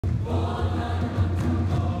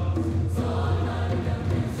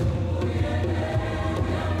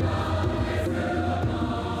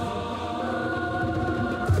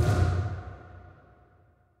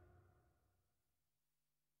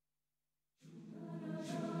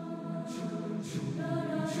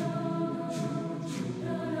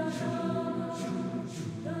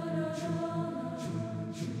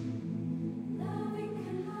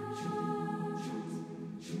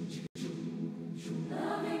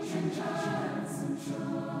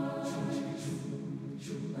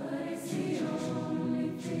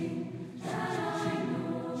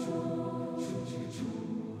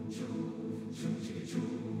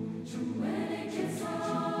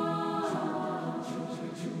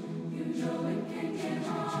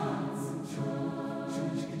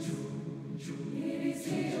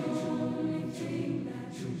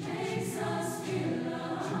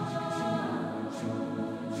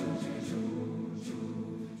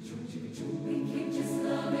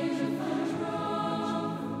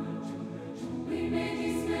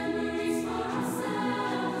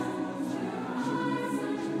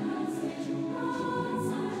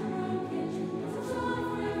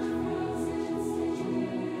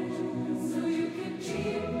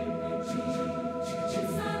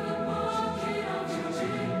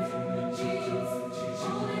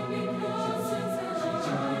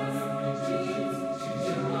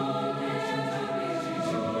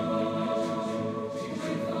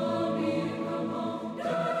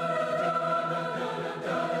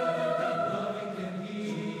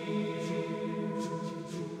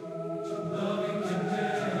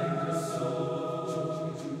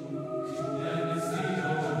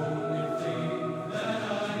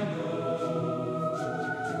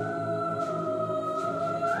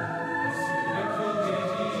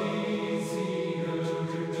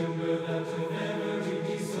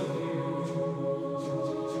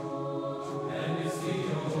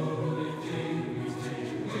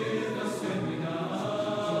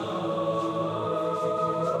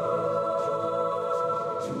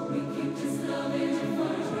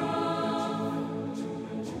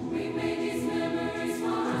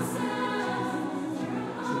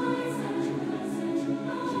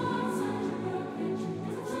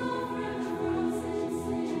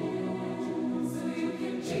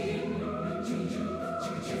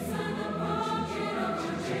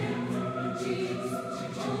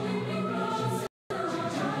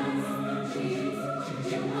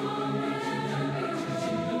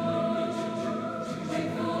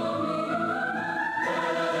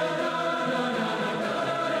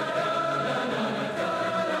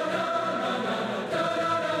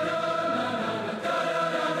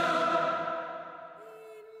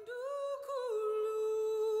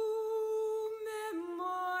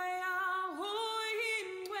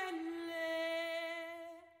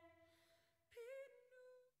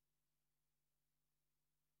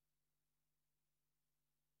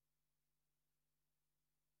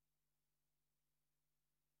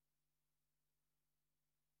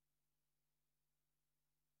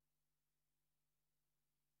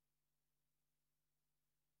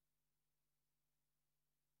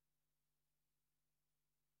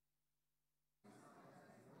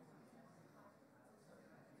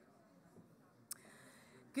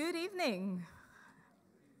Good evening.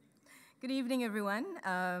 Good evening, everyone,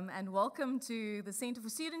 and welcome to the Center for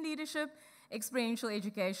Student Leadership, Experiential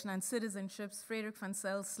Education and Citizenship's Frederik Van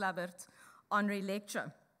Zyl Slabbert Honorary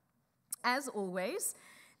Lecture. As always,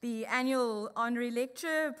 the annual Honorary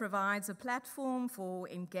Lecture provides a platform for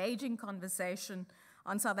engaging conversation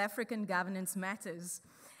on South African governance matters.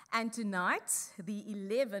 And tonight, the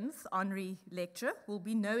 11th Honorary Lecture will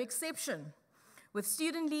be no exception, with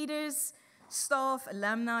student leaders, staff,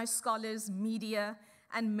 alumni, scholars, media,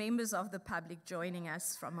 and members of the public joining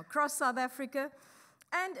us from across South Africa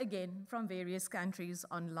and again from various countries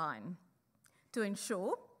online. To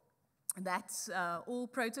ensure that all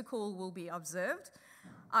protocol will be observed,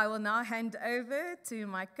 I will now hand over to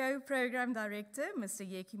my co-program director, Mr.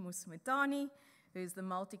 Yeki Musmatani, who is the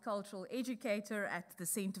multicultural educator at the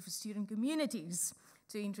Center for Student Communities,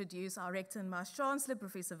 to introduce our Rector and Vice-Chancellor,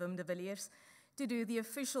 Professor Villiers, to do the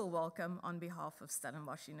official welcome on behalf of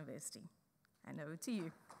Stellenbosch University. And over to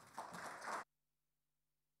you.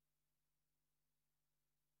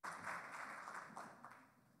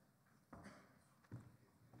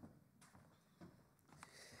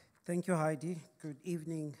 Thank you, Heidi. Good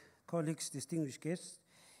evening, colleagues, distinguished guests.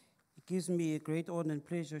 It gives me a great honor and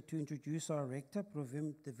pleasure to introduce our Rector, Prof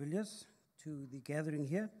de Villiers, to the gathering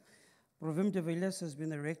here. Prof de Villiers has been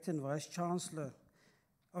the Rector and Vice-Chancellor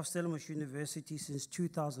of Stellenbosch University since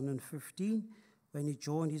 2015, when he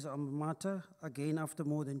joined his alma mater, again after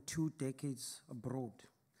more than 2 decades abroad.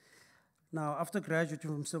 Now, after graduating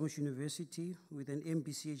from Stellenbosch University with an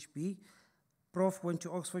MBCHB, Prof went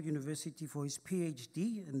to Oxford University for his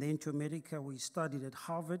PhD and then to America, where he studied at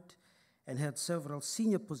Harvard and had several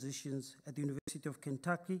senior positions at the University of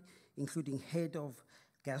Kentucky, including head of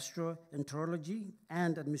gastroenterology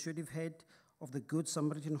and administrative head of the Good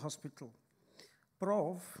Samaritan Hospital.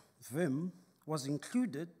 Prof Vim was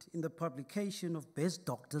included in the publication of Best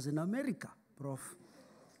Doctors in America. Prof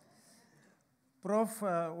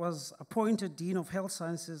was appointed Dean of Health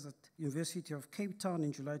Sciences at University of Cape Town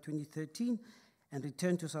in July 2013 and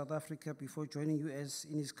returned to South Africa before joining US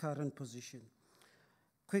in his current position.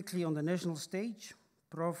 Quickly on the national stage,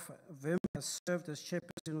 Prof Vim has served as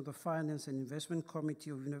chairperson of the Finance and Investment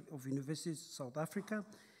Committee of Universities South Africa,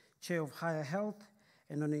 chair of Higher Health,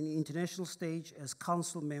 and on an international stage as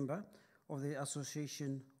council member of the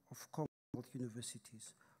Association of Commonwealth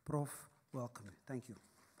Universities. Prof, welcome. Thank you.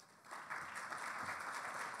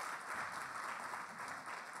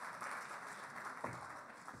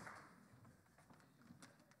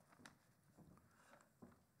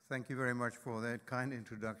 Thank you very much for that kind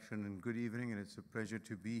introduction, and good evening, and it's a pleasure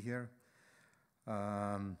to be here.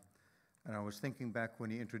 And I was thinking back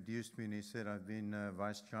when he introduced me and he said I've been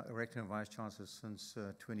Rector and Vice-Chancellor since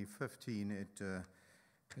 2015. It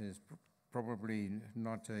is probably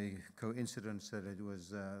not a coincidence that it was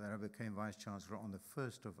that I became Vice-Chancellor on the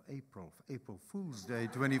 1st of April, April Fool's Day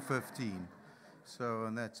 2015. So,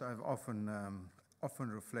 and that's, I've often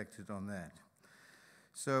reflected on that.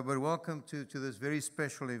 So, but welcome to this very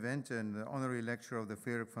special event and the honorary lecture of the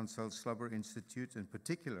Frederik Van Zyl Slabbert Institute. In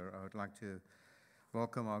particular, I would like to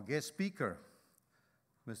welcome our guest speaker,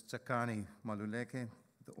 Ms Tsakani Maluleke,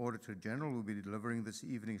 the Auditor-General, will be delivering this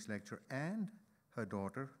evening's lecture, and her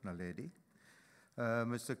daughter, Naledi.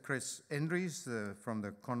 Mr. Chris Endries from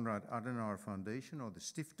the Konrad Adenauer Foundation, or the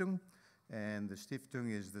Stiftung, and the Stiftung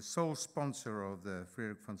is the sole sponsor of the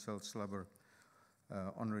Frederik Van Zyl Slabbert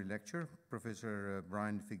Honorary Lecture. Professor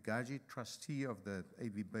Brian Figaji, trustee of the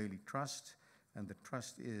A.B. Bailey Trust, and the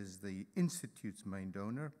trust is the Institute's main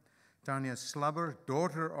donor. Tanya Slubber,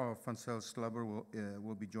 daughter of Van Zyl Slabbert,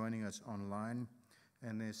 will be joining us online.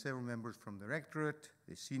 And there are several members from the Rectorate,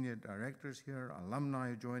 the senior directors here,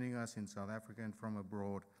 alumni joining us in South Africa and from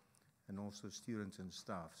abroad, and also students and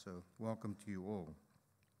staff. So welcome to you all.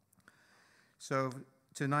 So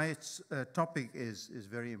tonight's topic is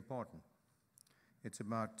very important. It's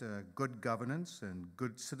about good governance and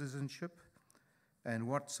good citizenship and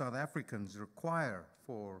what South Africans require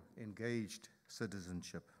for engaged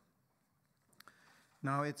citizenship.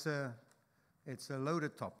 Now, it's a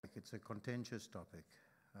loaded topic. It's a contentious topic.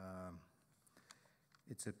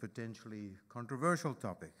 It's a potentially controversial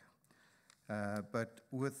topic. But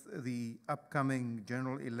with the upcoming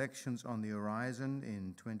general elections on the horizon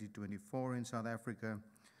in 2024 in South Africa,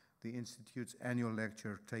 the Institute's annual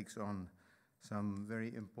lecture takes on some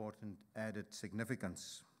very important added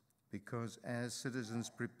significance, because as citizens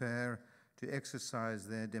prepare to exercise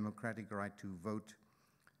their democratic right to vote,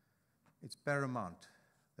 it's paramount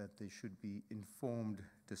that there should be informed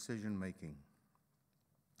decision-making.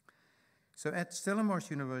 So at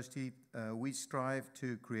Stellenbosch University, we strive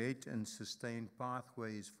to create and sustain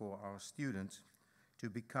pathways for our students to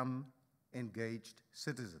become engaged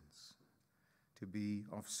citizens, to be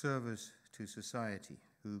of service to society,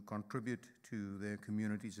 who contribute to their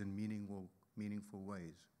communities in meaningful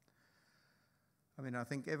ways. I mean, I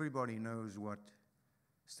think everybody knows what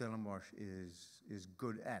Stellenbosch is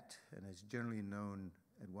good at, and is generally known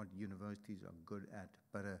at what universities are good at.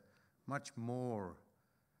 But a much more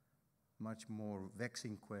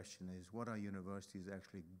vexing question is, what are universities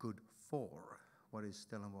actually good for? What is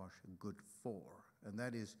Stellenbosch good for? And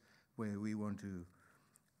that is where we want to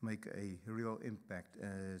make a real impact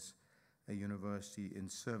as a university in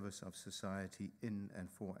service of society in and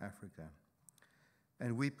for Africa.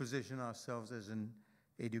 And we position ourselves as an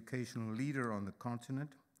educational leader on the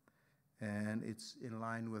continent, and it's in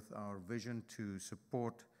line with our vision to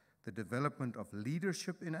support the development of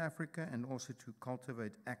leadership in Africa and also to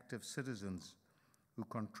cultivate active citizens who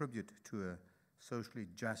contribute to a socially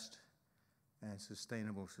just and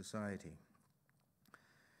sustainable society.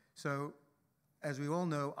 So, as we all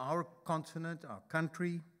know, our continent, our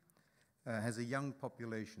country, has a young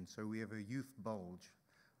population, so we have a youth bulge.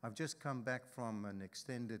 I've just come back from an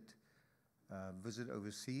extended visit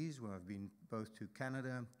overseas, where I've been both to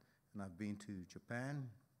Canada and I've been to Japan,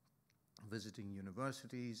 visiting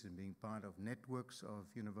universities and being part of networks of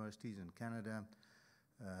universities in Canada,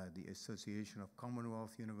 the Association of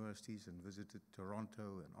Commonwealth Universities, and visited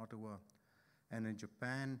Toronto and Ottawa, and in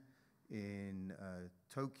Japan, in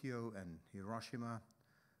Tokyo and Hiroshima,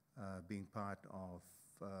 being part of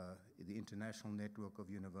the international network of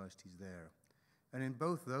universities there. And in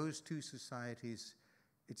both those two societies,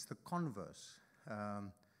 it's the converse.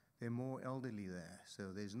 They're more elderly there,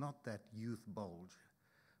 so there's not that youth bulge.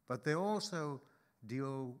 But they also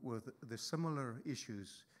deal with the similar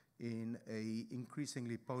issues in an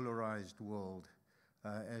increasingly polarized world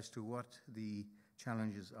as to what the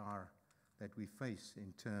challenges are that we face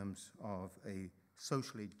in terms of a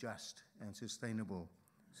socially just and sustainable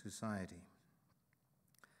society.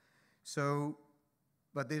 So,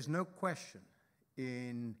 but there's no question,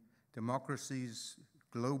 in democracies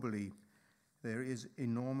globally, there is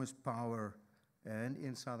enormous power, and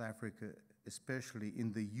in South Africa, especially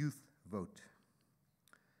in the youth vote.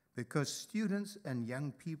 Because students and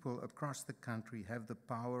young people across the country have the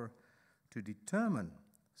power to determine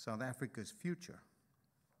South Africa's future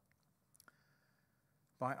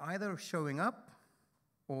by either showing up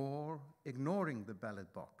or ignoring the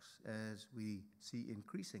ballot box, as we see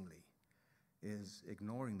increasingly, is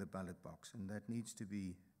ignoring the ballot box, and that needs to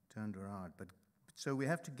be turned around. But so we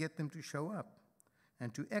have to get them to show up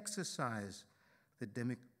and to exercise the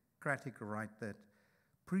democratic right that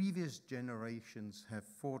previous generations have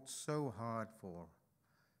fought so hard for,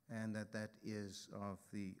 and that is of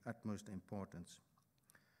the utmost importance.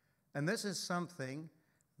 And this is something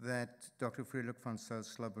that Dr. Frederik Van Zyl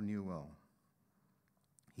knew well.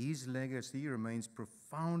 His legacy remains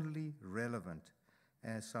profoundly relevant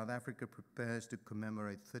as South Africa prepares to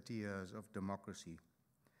commemorate 30 years of democracy.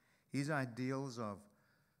 His ideals of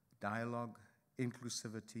dialogue,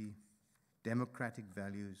 inclusivity, democratic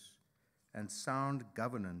values, and sound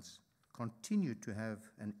governance continue to have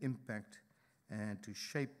an impact and to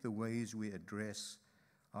shape the ways we address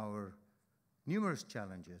our numerous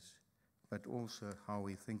challenges, but also how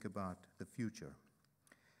we think about the future.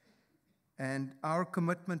 And our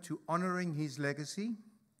commitment to honoring his legacy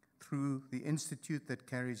through the institute that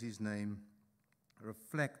carries his name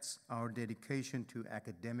reflects our dedication to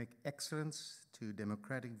academic excellence, to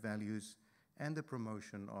democratic values, and the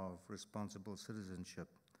promotion of responsible citizenship.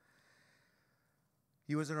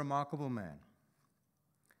 He was a remarkable man,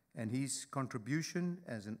 and his contribution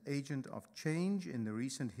as an agent of change in the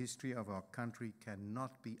recent history of our country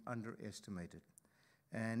cannot be underestimated.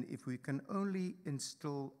 And if we can only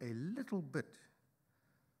instill a little bit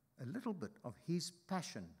of his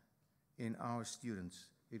passion in our students,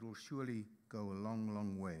 it will surely go a long,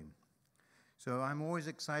 long way. So I'm always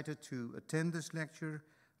excited to attend this lecture.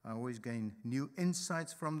 I always gain new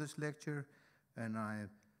insights from this lecture, and I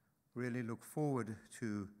really look forward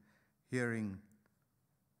to hearing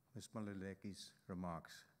Ms. Maluleke's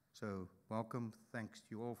remarks. So welcome, thanks to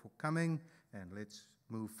you all for coming, and let's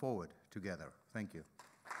move forward together. Thank you.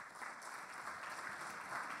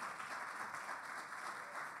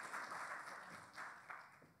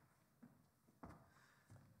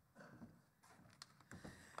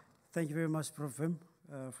 Thank you very much, Prof. Vim,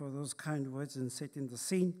 for those kind words and setting the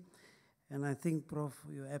scene. And I think, Prof,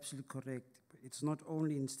 you're absolutely correct. It's not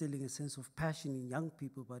only instilling a sense of passion in young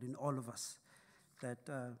people, but in all of us, that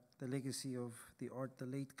the legacy of the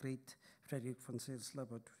late, great Frederik Van Zyl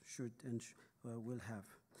Slabbert should and will have.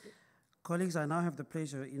 Colleagues, I now have the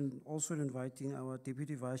pleasure in also inviting our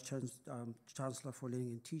Deputy Vice-Chancellor for Learning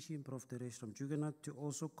and Teaching, Prof. Deresh from Jugenat, to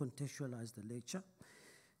also contextualize the lecture.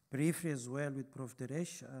 Briefly as well with Prof.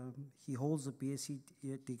 Deresh, he holds a BSc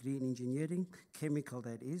degree in engineering, chemical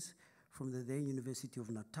that is, from the then University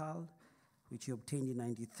of Natal, which he obtained in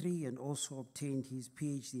 '93, and also obtained his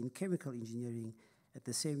PhD in chemical engineering at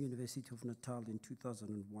the same University of Natal in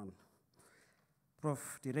 2001.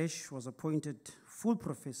 Prof. Deresh was appointed full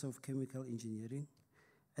professor of chemical engineering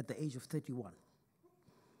at the age of 31.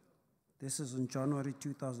 This is in January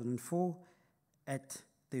 2004 at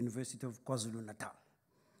the University of KwaZulu-Natal.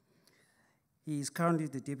 He is currently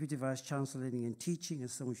the Deputy Vice-Chancellor Learning and Teaching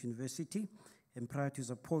at Stellenbosch University, and prior to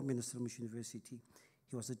his appointment at Stellenbosch University,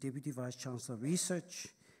 he was the Deputy Vice-Chancellor Research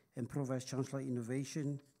and Pro-Vice-Chancellor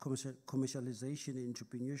Innovation, Commercialization and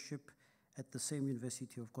Entrepreneurship at the same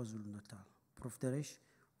University of KwaZulu-Natal. Prof. Deresh,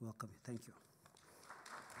 welcome. Thank you.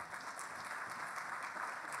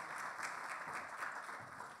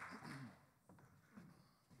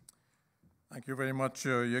 Thank you very much,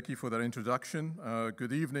 Yeki, for that introduction.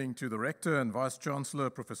 Good evening to the Rector and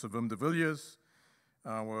Vice-Chancellor, Professor Wim de Villiers,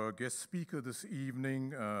 our guest speaker this evening,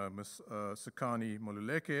 Ms Tsakani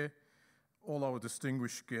Maluleke, all our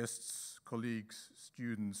distinguished guests, colleagues,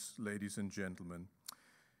 students, ladies and gentlemen.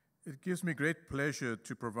 It gives me great pleasure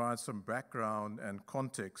to provide some background and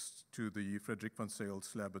context to the Frederik Van Zyl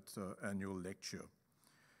Slabbert annual lecture.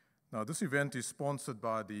 Now, this event is sponsored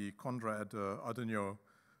by the Konrad Adenauer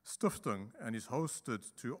Stiftung and is hosted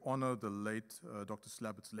to honor the late Dr.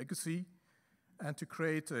 Slabbert's legacy and to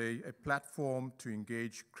create a platform to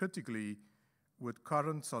engage critically with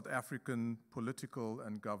current South African political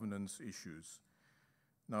and governance issues.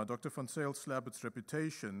 Now, Dr. Van Zyl Slabbert's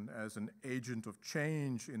reputation as an agent of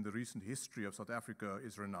change in the recent history of South Africa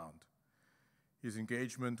is renowned. His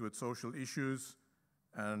engagement with social issues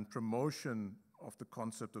and promotion of the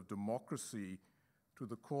concept of democracy through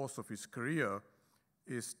the course of his career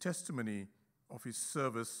is testimony of his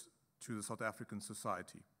service to the South African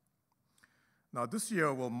society. Now, this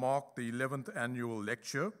year will mark the 11th annual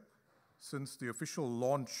lecture since the official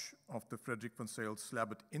launch of the Frederik Van Zyl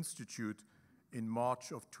Slabbert Institute in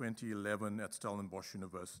March of 2011 at Stellenbosch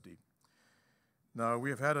University. Now, we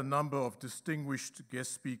have had a number of distinguished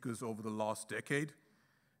guest speakers over the last decade,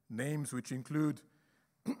 names which include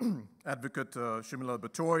Advocate Shimila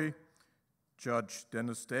Batoy, Judge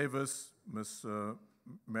Dennis Davis, Ms.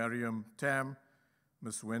 Mariam Tam,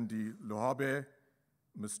 Ms. Wendy Lohabe,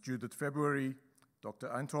 Ms. Judith February, Dr.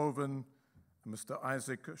 Eindhoven, Mr.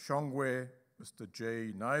 Isaac Shongwe, Mr.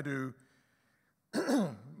 J. Naidu,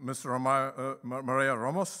 Ms. Maria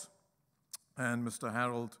Ramos, and Mr.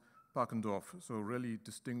 Harold Parkendorf. So really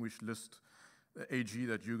distinguished list, AG,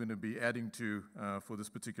 that you're going to be adding to for this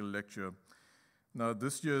particular lecture. Now,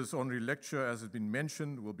 this year's honorary lecture, as has been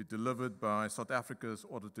mentioned, will be delivered by South Africa's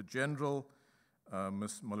Auditor-General,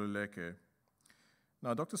 Ms. Maluleke.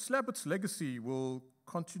 Now, Dr. Slabbert's legacy will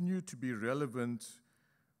continue to be relevant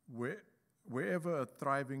wherever a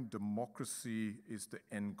thriving democracy is the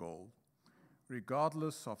end goal,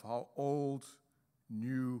 regardless of how old,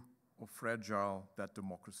 new, or fragile that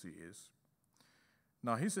democracy is.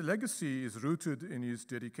 Now, his legacy is rooted in his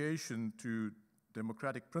dedication to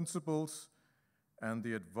democratic principles and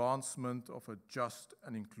the advancement of a just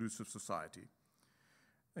and inclusive society.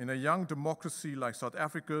 In a young democracy like South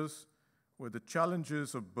Africa's, where the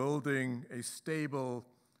challenges of building a stable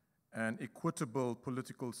and equitable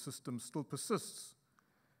political system still persists,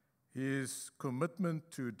 his commitment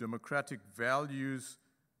to democratic values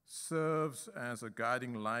serves as a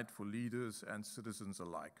guiding light for leaders and citizens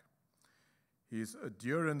alike. His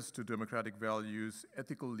adherence to democratic values,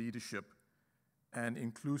 ethical leadership, and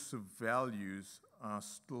inclusive values are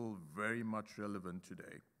still very much relevant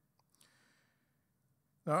today.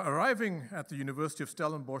 Now, arriving at the University of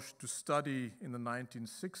Stellenbosch to study in the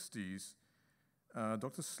 1960s,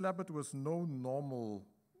 Dr. Slabbert was no normal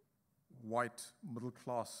white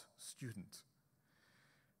middle-class student.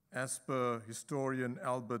 As per historian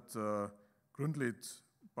Albert Grundlit's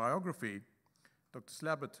biography, Dr.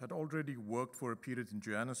 Slabbert had already worked for a period in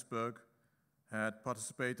Johannesburg, had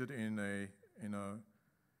participated in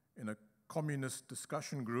a communist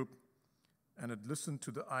discussion group, and had listened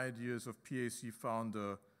to the ideas of PAC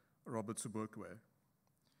founder Robert Sobukwe.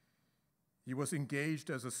 He was engaged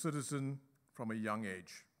as a citizen from a young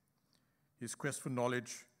age. His quest for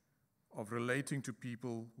knowledge, of relating to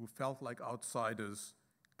people who felt like outsiders,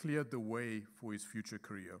 cleared the way for his future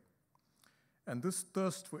career. And this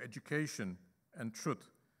thirst for education and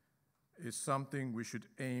truth is something we should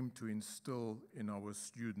aim to instill in our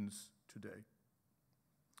students today.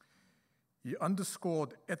 He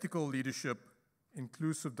underscored ethical leadership,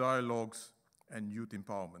 inclusive dialogues, and youth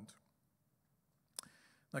empowerment.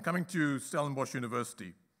 Now coming to Stellenbosch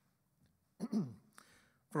University.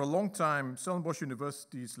 For a long time, Stellenbosch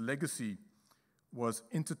University's legacy was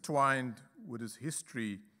intertwined with its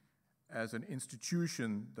history as an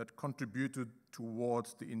institution that contributed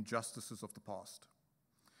towards the injustices of the past.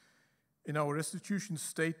 In our restitution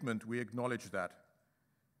statement, we acknowledge that,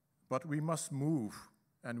 but we must move,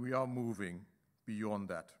 and we are moving beyond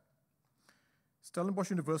that. Stellenbosch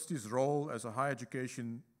University's role as a higher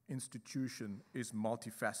education institution is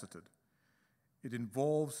multifaceted. It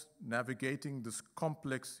involves navigating this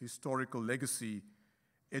complex historical legacy,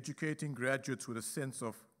 educating graduates with a sense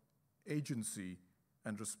of agency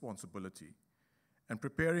and responsibility, and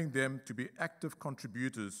preparing them to be active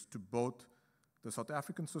contributors to both the South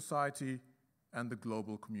African society and the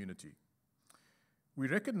global community. We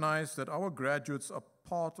recognize that our graduates are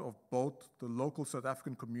part of both the local South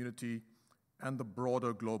African community and the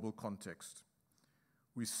broader global context.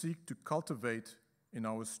 We seek to cultivate in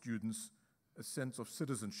our students a sense of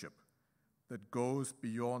citizenship that goes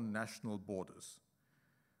beyond national borders.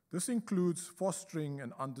 This includes fostering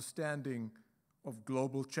an understanding of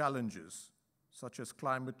global challenges, such as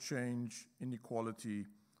climate change, inequality,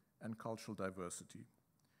 and cultural diversity.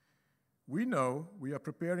 We know we are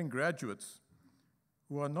preparing graduates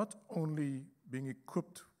who are not only being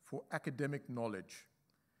equipped for academic knowledge,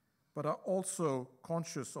 but are also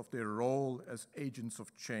conscious of their role as agents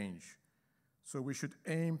of change. So we should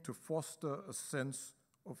aim to foster a sense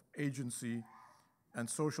of agency and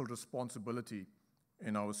social responsibility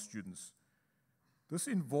in our students. This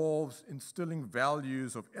involves instilling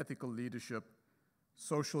values of ethical leadership,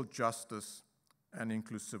 social justice, and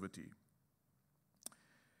inclusivity.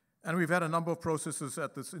 And we've had a number of processes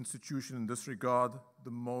at this institution in this regard,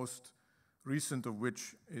 the most recent of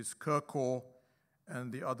which is CURCOR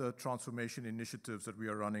and the other transformation initiatives that we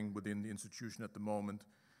are running within the institution at the moment.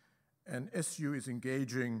 And SU is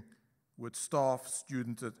engaging with staff,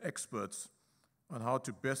 students, and experts on how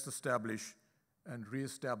to best establish and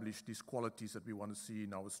reestablish these qualities that we want to see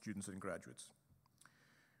in our students and graduates.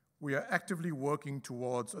 We are actively working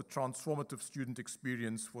towards a transformative student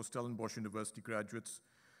experience for Stellenbosch University graduates,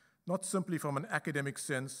 not simply from an academic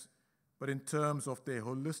sense, but in terms of their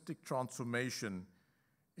holistic transformation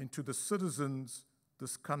into the citizens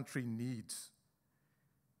this country needs,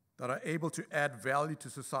 that are able to add value to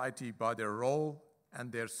society by their role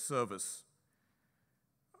and their service.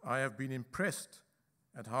 I have been impressed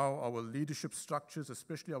at how our leadership structures,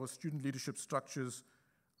 especially our student leadership structures,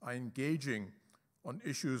 are engaging on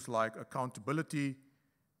issues like accountability,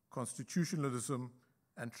 constitutionalism,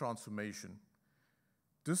 and transformation.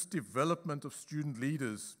 This development of student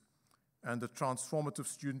leaders and the transformative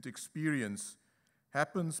student experience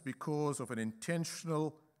happens because of an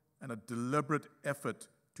intentional and a deliberate effort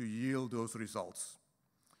to yield those results.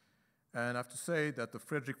 And I have to say that the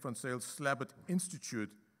Frederik Van Zyl Slabbert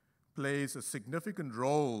Institute plays a significant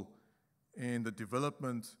role in the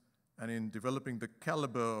development and in developing the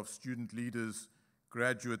caliber of student leaders,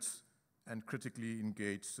 graduates, and critically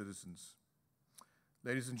engaged citizens.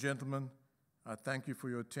 Ladies and gentlemen, I thank you for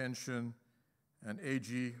your attention, and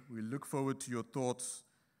AG, we look forward to your thoughts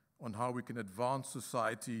on how we can advance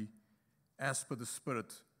society as per the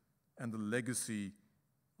spirit and the legacy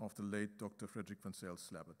of the late Dr. Frederik Van Zyl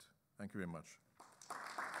Slabbert. Thank you very much.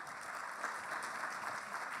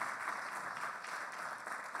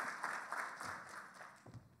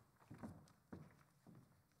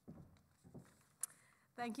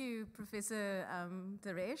 Thank you, Professor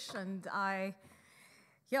Daresh, and I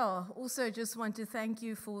also just want to thank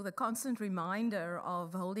you for the constant reminder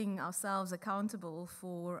of holding ourselves accountable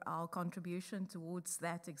for our contribution towards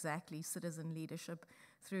that exactly, citizen leadership,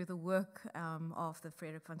 through the work of the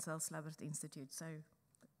Frederik Van Zyl Slabbert Institute. So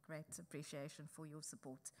great appreciation for your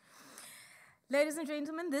support. Ladies and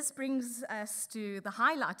gentlemen, this brings us to the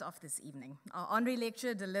highlight of this evening, our honorary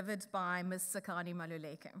lecture delivered by Ms Tsakani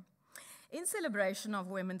Maluleke. In celebration of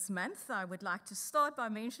Women's Month, I would like to start by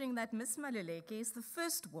mentioning that Ms Maluleke is the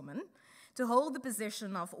first woman to hold the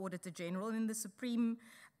position of Auditor-General in the Supreme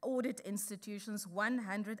Audit Institution's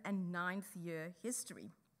 109th year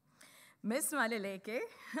history. Ms Maluleke,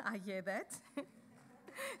 I hear that,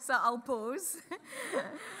 so I'll pause.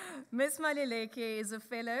 Ms Maluleke is a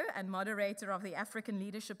fellow and moderator of the African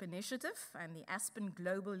Leadership Initiative and the Aspen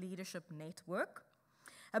Global Leadership Network.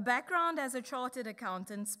 Her background as a chartered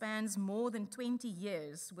accountant spans more than 20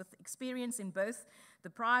 years, with experience in both the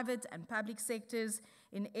private and public sectors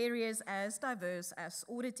in areas as diverse as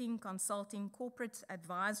auditing, consulting, corporate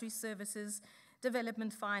advisory services,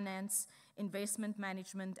 development finance, investment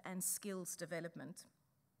management, and skills development.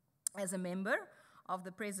 As a member of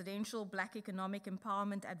the Presidential Black Economic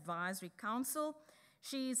Empowerment Advisory Council,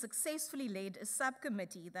 she successfully led a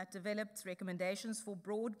subcommittee that developed recommendations for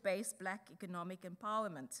broad-based Black economic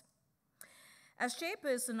empowerment. As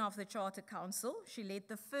chairperson of the Charter Council, she led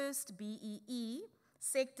the first BEE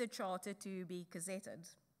sector charter to be gazetted.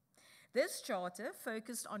 This charter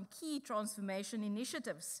focused on key transformation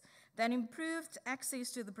initiatives that improved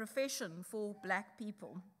access to the profession for Black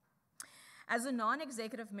people. As a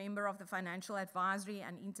non-executive member of the Financial Advisory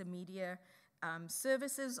and Intermediary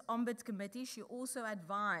Services Ombud Committee, she also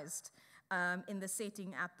advised in the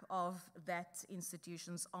setting up of that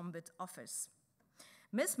institution's Ombud office.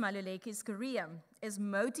 Ms. Maluleke's career is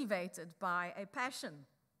motivated by a passion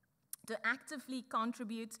to actively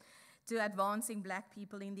contribute to advancing Black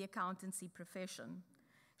people in the accountancy profession.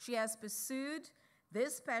 She has pursued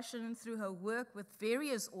this passion through her work with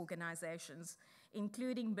various organizations,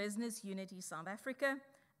 including Business Unity South Africa,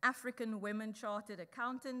 African Women Chartered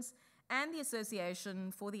Accountants, and the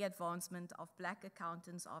Association for the Advancement of Black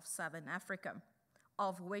Accountants of Southern Africa,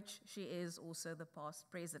 of which she is also the past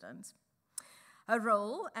president. Her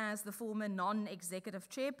role as the former non-executive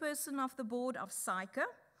chairperson of the board of SAICA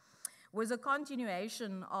was a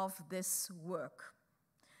continuation of this work.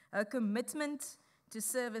 Her commitment to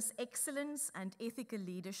service excellence and ethical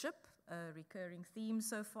leadership, a recurring theme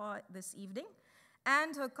so far this evening,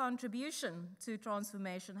 and her contribution to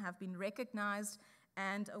transformation have been recognized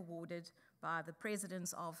and awarded by the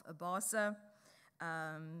presidents of ABASA,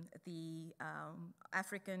 the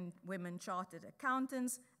African Women Chartered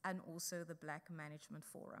Accountants, and also the Black Management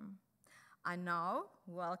Forum. I now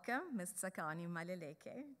welcome Ms. Tsakani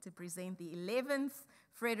Maluleke to present the 11th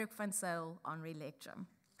Frederik Van Zyl Honorary Lecture.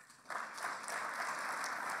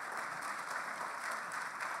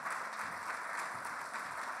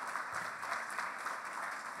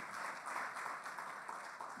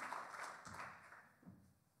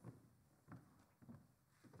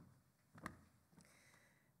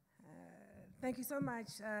 Thank you so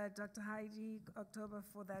much, Dr. Heidi October,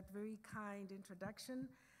 for that very kind introduction.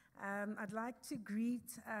 I'd like to greet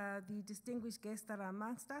the distinguished guests that are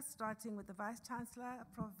amongst us, starting with the Vice-Chancellor,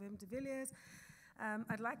 Prof. De Villiers.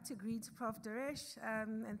 I'd like to greet Prof. Deresh,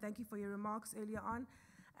 and thank you for your remarks earlier on.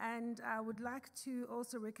 And I would like to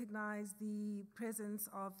also recognize the presence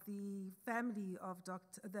of the family of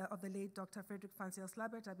the late Dr. Frederik Van Zyl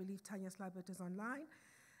Slabbert. I believe Tanya Slabbert is online.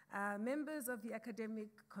 Members of the academic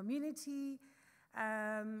community,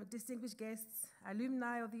 distinguished guests,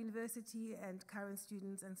 alumni of the university, and current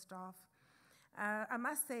students and staff. I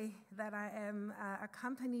must say that I am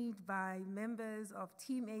accompanied by members of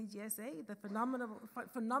Team AGSA, the phenomenal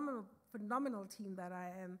team that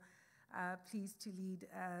I am pleased to lead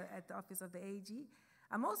at the Office of the AG.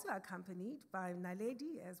 I'm also accompanied by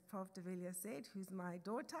Naledi, as Prof. De Villiers said, who's my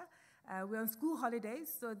daughter. We're on school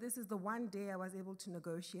holidays, so this is the one day I was able to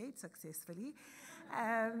negotiate successfully.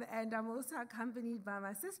 And I'm also accompanied by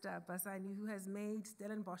my sister, Basani, who has made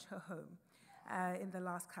Stellenbosch her home in the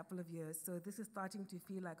last couple of years. So this is starting to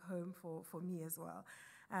feel like home for me as well.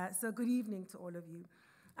 So good evening to all of you.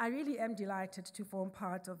 I really am delighted to form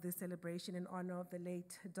part of this celebration in honor of the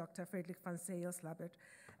late Dr. Frederik Van Zyl Slabbert,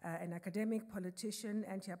 an academic, politician,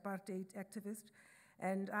 anti-apartheid activist.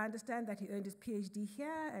 And I understand that he earned his PhD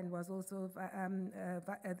here and was also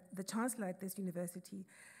the chancellor at this university.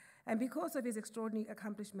 And because of his extraordinary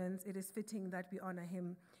accomplishments, it is fitting that we honor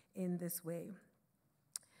him in this way.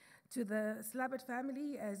 To the Slabbert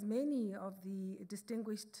family, as many of the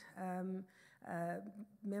distinguished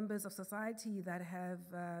members of society that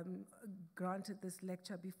have granted this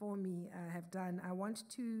lecture before me have done, I want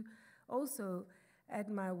to also add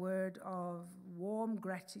my word of warm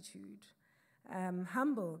gratitude,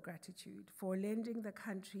 humble gratitude for lending the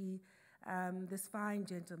country this fine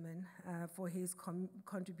gentleman for his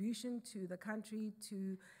contribution to the country,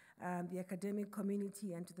 to the academic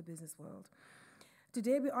community, and to the business world.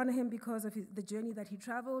 Today we honor him because of the journey that he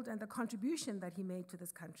traveled and the contribution that he made to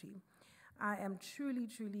this country. I am truly,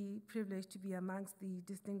 truly privileged to be amongst the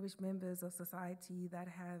distinguished members of society that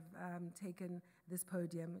have taken this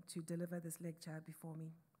podium to deliver this lecture before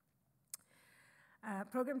me.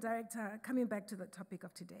 Program Director, coming back to the topic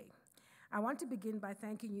of today, I want to begin by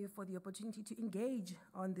thanking you for the opportunity to engage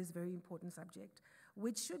on this very important subject,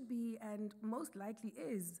 which should be and most likely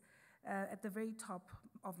is at the very top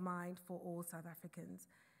of mind for all South Africans.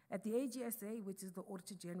 At the AGSA, which is the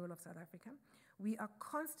Auditor-General of South Africa, we are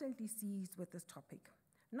constantly seized with this topic,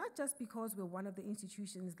 not just because we're one of the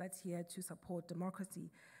institutions that's here to support democracy,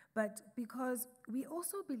 but because we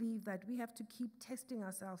also believe that we have to keep testing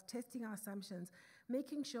ourselves, testing our assumptions,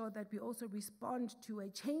 making sure that we also respond to a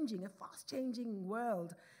fast-changing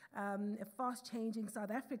world, a fast-changing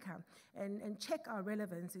South Africa, and check our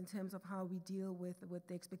relevance in terms of how we deal with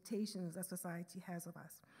the expectations that society has of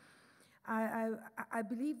us. I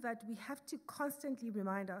believe that we have to constantly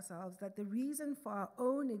remind ourselves that the reason for our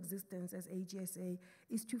own existence as AGSA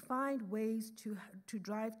is to find ways to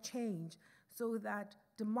drive change so that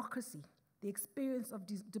democracy, the experience of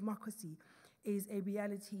democracy, is a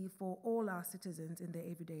reality for all our citizens in their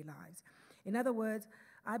everyday lives. In other words,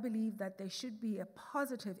 I believe that there should be a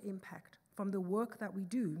positive impact from the work that we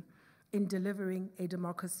do in delivering a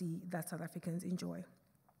democracy that South Africans enjoy.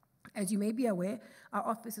 As you may be aware, our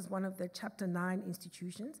office is one of the Chapter 9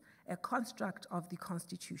 institutions, a construct of the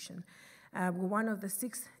Constitution. We're one of the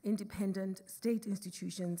 6 independent state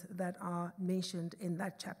institutions that are mentioned in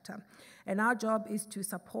that chapter. And our job is to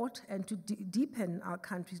support and to deepen our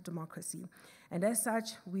country's democracy. And as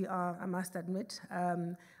such, we are, I must admit,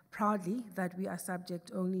 proudly that we are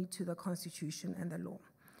subject only to the Constitution and the law.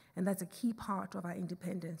 And that's a key part of our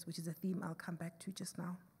independence, which is a theme I'll come back to just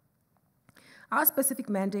now. Our specific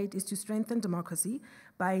mandate is to strengthen democracy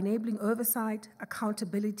by enabling oversight,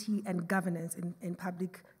 accountability, and governance in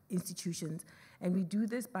public institutions. And we do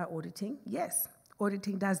this by auditing. Yes,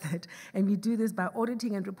 auditing does that. And we do this by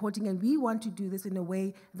auditing and reporting, and we want to do this in a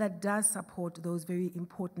way that does support those very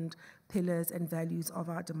important pillars and values of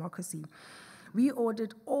our democracy. We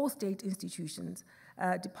audit all state institutions,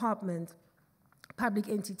 departments, public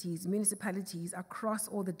entities, municipalities across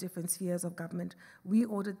all the different spheres of government. We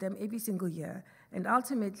audit them every single year, and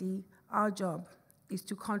ultimately our job is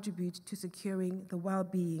to contribute to securing the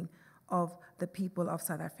well-being of the people of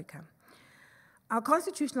South Africa. Our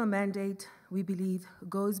constitutional mandate, we believe,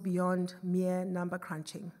 goes beyond mere number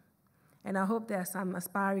crunching. And I hope there are some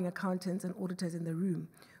aspiring accountants and auditors in the room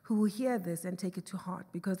who will hear this and take it to heart,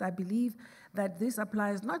 because I believe that this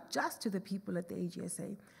applies not just to the people at the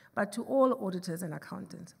AGSA, but to all auditors and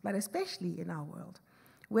accountants, but especially in our world.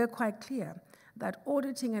 We're quite clear that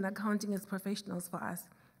auditing and accounting as professionals for us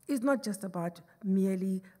is not just about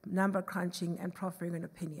merely number crunching and proffering an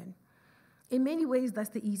opinion. In many ways, that's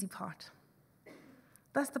the easy part.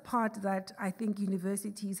 That's the part that I think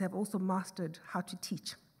universities have also mastered how to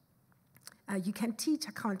teach. You can teach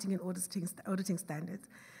accounting and auditing standards,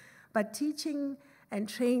 but teaching and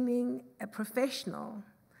training a professional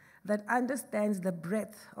that understands the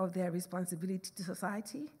breadth of their responsibility to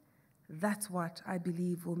society, that's what I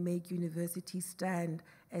believe will make universities stand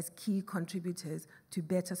as key contributors to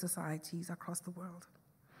better societies across the world.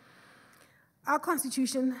 Our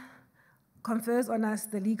Constitution confers on us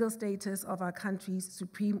the legal status of our country's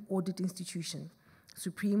supreme audit institution.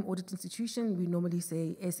 Supreme Audit Institution, we normally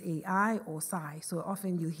say SAI or SAI, so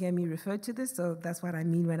often you hear me refer to this, so that's what I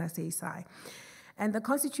mean when I say SAI. And the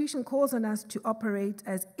Constitution calls on us to operate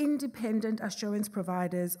as independent assurance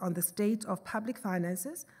providers on the state of public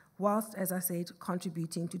finances, whilst, as I said,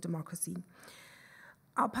 contributing to democracy.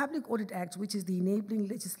 Our Public Audit Act, which is the enabling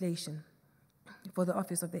legislation for the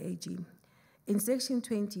Office of the AG, in Section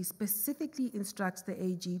 20 specifically instructs the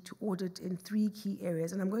AG to audit in 3 key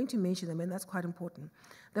areas, and I'm going to mention them, and that's quite important.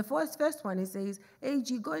 The first one, it says,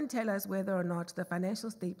 AG, go and tell us whether or not the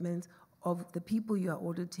financial statements of the people you are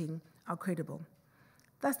auditing are credible.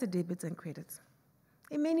 That's the debits and credits.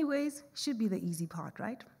 In many ways, should be the easy part,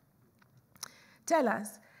 right? Tell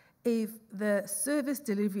us if the service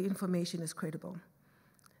delivery information is credible.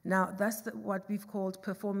 Now, that's what we've called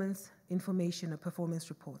performance information or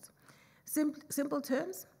performance reports. Simple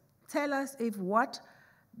terms, tell us if what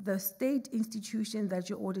the state institution that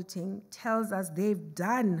you're auditing tells us they've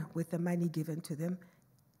done with the money given to them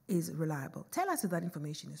is reliable. Tell us if that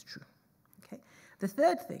information is true. Okay? The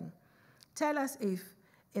third thing, tell us if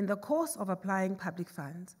in the course of applying public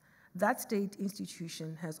funds, that state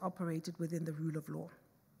institution has operated within the rule of law.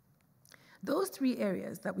 Those 3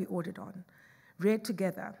 areas that we audit on, read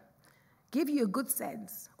together, give you a good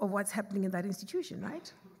sense of what's happening in that institution,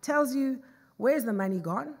 right? Tells you where's the money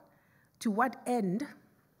gone, to what end,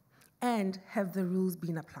 and have the rules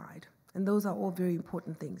been applied. And those are all very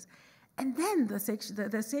important things. And then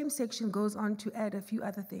the same section goes on to add a few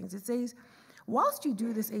other things. It says, whilst you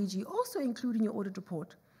do this, AG, also include in your audit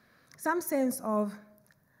report some sense of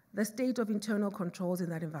the state of internal controls in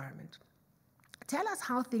that environment. Tell us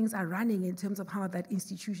how things are running in terms of how that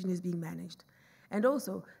institution is being managed. And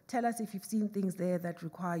also, tell us if you've seen things there that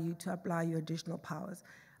require you to apply your additional powers.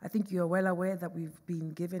 I think you're well aware that we've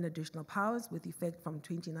been given additional powers with effect from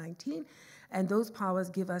 2019, and those powers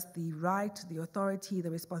give us the right, the authority, the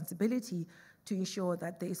responsibility to ensure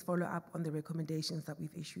that there is follow-up on the recommendations that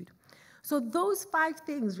we've issued. So those 5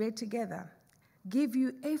 things read together give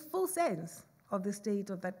you a full sense of the state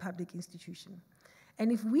of that public institution.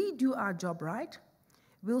 And if we do our job right,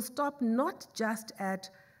 we'll stop not just at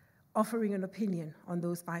offering an opinion on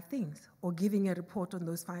those 5 things or giving a report on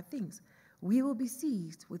those 5 things. We will be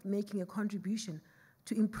seized with making a contribution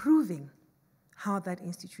to improving how that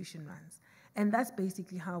institution runs. And that's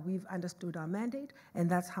basically how we've understood our mandate, and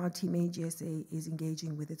that's how Team AGSA is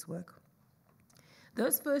engaging with its work.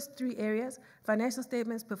 Those first 3 areas, financial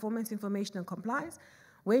statements, performance information, and compliance,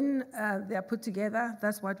 when they are put together,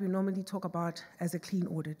 that's what we normally talk about as a clean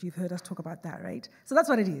audit. You've heard us talk about that, right? So that's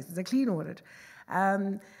what it is, it's a clean audit.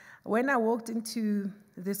 When I walked into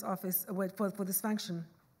this office for this function,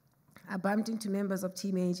 I bumped into members of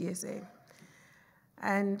Team AGSA.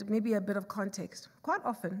 And maybe a bit of context. Quite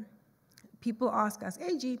often, people ask us,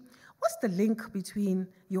 AG, what's the link between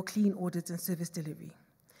your clean audits and service delivery?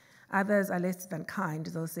 Others are less than kind.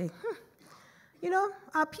 They'll say, you know,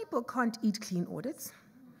 our people can't eat clean audits.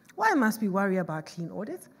 Why must we worry about clean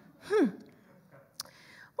audits?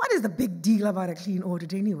 What is the big deal about a clean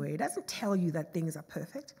audit anyway? It doesn't tell you that things are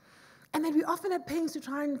perfect. And then we often have pains to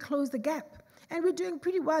try and close the gap. And we're doing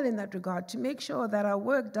pretty well in that regard to make sure that our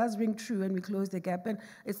work does ring true and we close the gap. And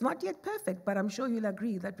it's not yet perfect, but I'm sure you'll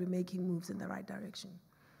agree that we're making moves in the right direction.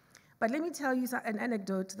 But let me tell you an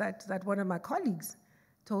anecdote that one of my colleagues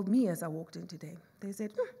told me as I walked in today. They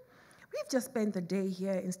said, we've just spent the day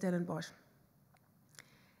here in Stellenbosch,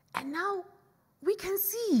 and now we can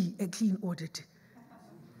see a clean audit.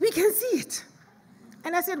 We can see it.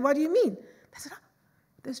 And I said, what do you mean? They said,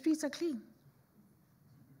 the streets are clean.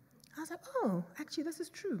 I was like, oh, actually, this is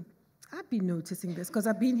true. I've been noticing this because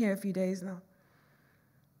I've been here a few days now.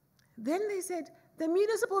 Then they said, the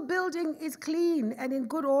municipal building is clean and in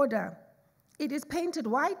good order. It is painted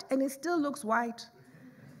white and it still looks white.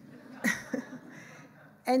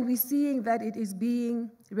 And we're seeing that it is being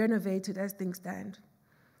renovated as things stand.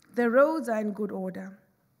 The roads are in good order.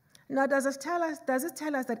 Now, does it tell us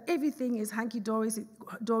that everything is hunky-dory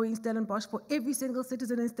in Stellenbosch for every single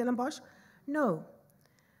citizen in Stellenbosch? No.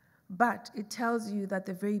 But it tells you that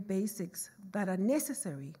the very basics that are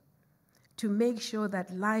necessary to make sure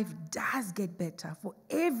that life does get better for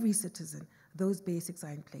every citizen, those basics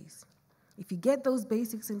are in place. If you get those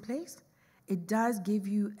basics in place, it does give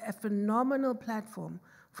you a phenomenal platform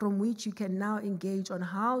from which you can now engage on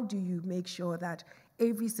how do you make sure that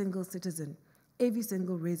every single citizen, every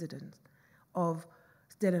single resident of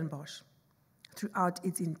Stellenbosch throughout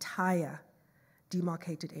its entire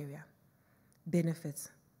demarcated area benefits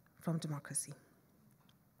from democracy.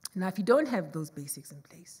 Now, if you don't have those basics in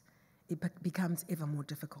place, it becomes ever more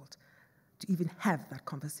difficult to even have that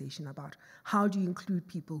conversation about how do you include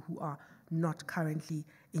people who are not currently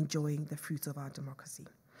enjoying the fruits of our democracy.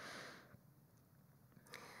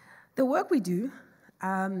 The work we do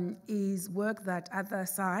is work that other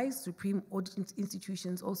SAIs, Supreme Audit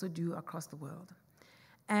Institutions, also do across the world.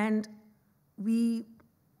 And we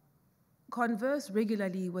converse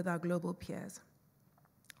regularly with our global peers.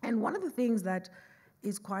 And one of the things that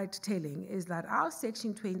is quite telling is that our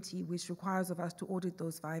Section 20, which requires of us to audit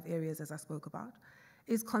those 5 areas as I spoke about,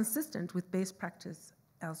 is consistent with best practice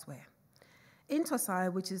elsewhere.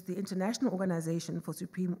 INTOSAI, which is the International Organization for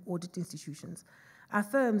Supreme Audit Institutions,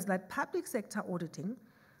 affirms that public sector auditing,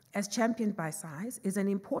 as championed by SAIs, is an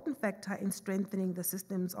important factor in strengthening the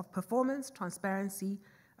systems of performance, transparency,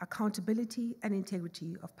 accountability, and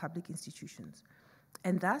integrity of public institutions,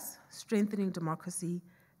 and thus strengthening democracy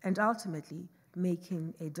and ultimately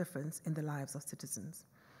making a difference in the lives of citizens.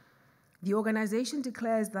 The organization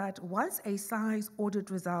declares that once a SAI's audit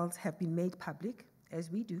results have been made public, as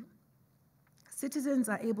we do, citizens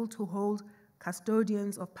are able to hold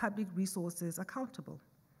custodians of public resources accountable.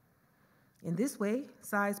 In this way,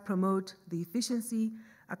 SAIs promote the efficiency,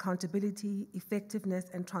 accountability, effectiveness,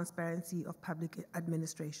 and transparency of public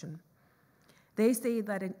administration. They say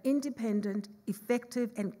that an independent,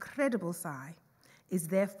 effective, and credible SAI is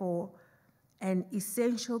therefore an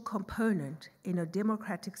essential component in a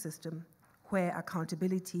democratic system where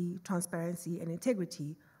accountability, transparency, and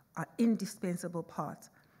integrity are indispensable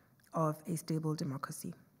parts of a stable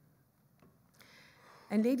democracy.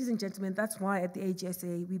 And ladies and gentlemen, that's why at the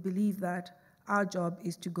AGSA we believe that our job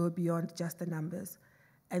is to go beyond just the numbers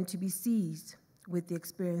and to be seized with the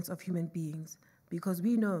experience of human beings, because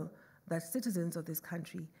we know that citizens of this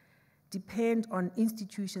country depend on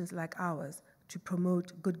institutions like ours to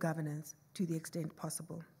promote good governance to the extent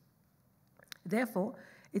possible. Therefore,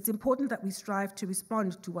 it's important that we strive to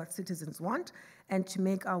respond to what citizens want and to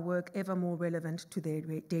make our work ever more relevant to their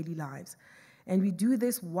daily lives. And we do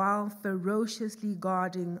this while ferociously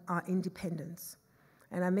guarding our independence.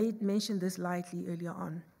 And I mentioned this lightly earlier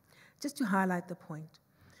on, just to highlight the point.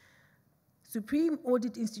 Supreme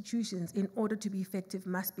audit institutions, in order to be effective,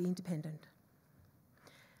 must be independent.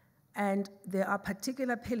 And there are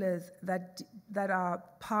particular pillars that are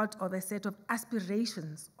part of a set of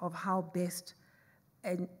aspirations of how best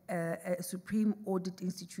a supreme audit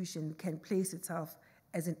institution can place itself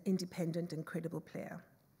as an independent and credible player.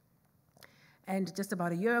 And just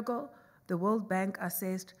about a year ago, the World Bank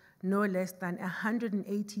assessed no less than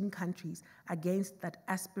 118 countries against that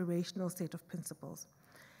aspirational set of principles.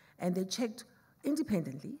 And they checked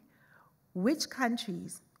independently which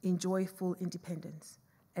countries enjoy full independence.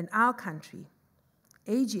 And our country,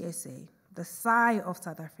 AGSA, the sigh of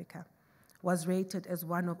South Africa, was rated as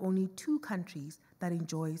one of only 2 countries that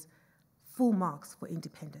enjoys full marks for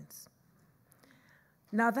independence.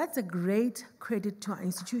 Now, that's a great credit to our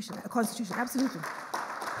institution, a constitution, absolutely.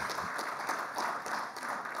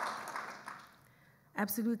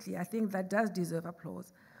 Absolutely, I think that does deserve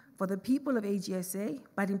applause for the people of AGSA,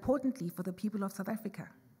 but importantly, for the people of South Africa.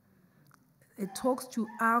 It talks to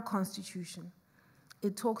our constitution.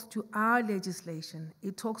 It talks to our legislation.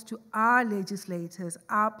 It talks to our legislators,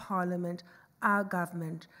 our parliament, our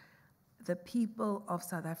government, the people of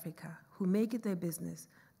South Africa who make it their business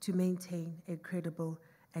to maintain a credible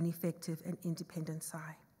and effective and independent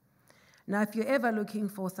SAI. Now, if you're ever looking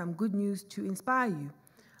for some good news to inspire you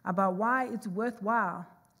about why it's worthwhile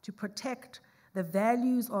to protect the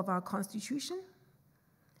values of our Constitution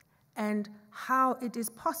and how it is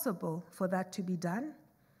possible for that to be done,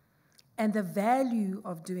 and the value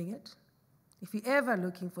of doing it, if you're ever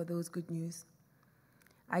looking for those good news,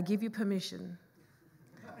 I give you permission.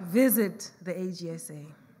 Visit the AGSA.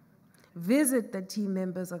 Visit the team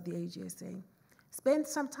members of the AGSA. Spend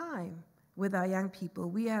some time with our young people.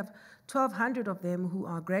 We have 1,200 of them who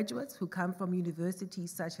are graduates who come from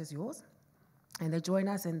universities such as yours, and they join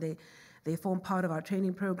us and they form part of our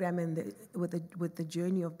training program and with the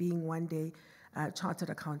journey of being one day chartered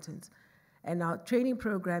accountants. And our training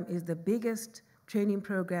program is the biggest training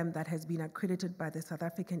program that has been accredited by the South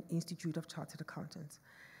African Institute of Chartered Accountants.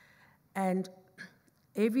 And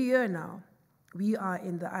every year now, we are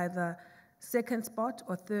in the either second spot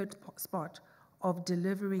or third spot of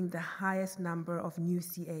delivering the highest number of new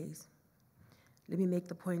CAs. Let me make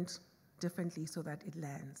the point differently so that it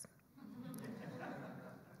lands.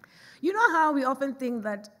 You know how we often think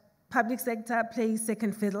that public sector plays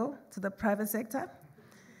second fiddle to the private sector?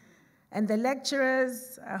 And the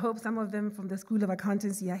lecturers, I hope some of them from the School of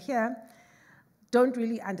Accountancy are here, don't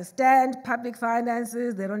really understand public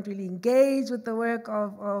finances, they don't really engage with the work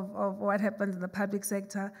of what happens in the public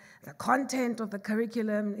sector. The content of the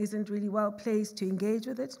curriculum isn't really well placed to engage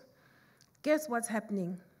with it. Guess what's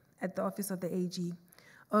happening at the Office of the AG?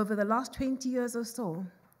 Over the last 20 years or so,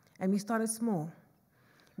 and we started small,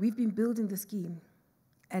 we've been building the scheme,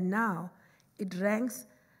 and now it ranks,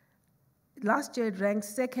 last year it ranked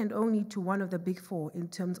second only to one of the big 4 in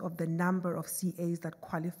terms of the number of CAs that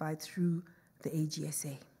qualified through the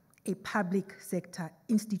AGSA. A public sector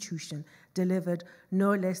institution delivered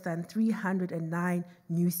no less than 309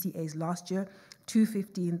 new CAs last year,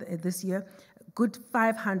 250 this year, good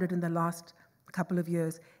 500 in the last couple of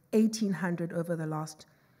years, 1,800 over the last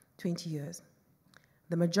 20 years.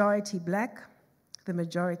 The majority Black, the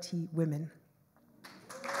majority women.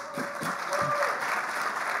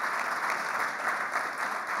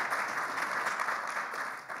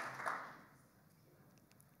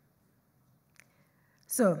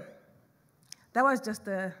 So that was just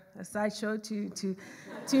a sideshow to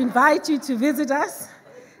invite you to visit us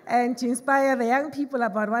and to inspire the young people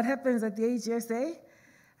about what happens at the AGSA.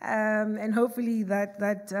 And hopefully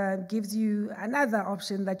that gives you another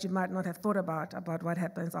option that you might not have thought about what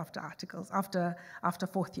happens after articles, after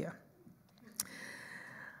 4th year.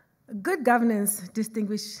 Good governance,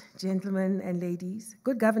 distinguished gentlemen and ladies,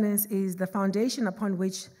 good governance is the foundation upon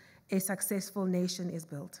which a successful nation is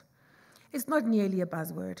built. It's not merely a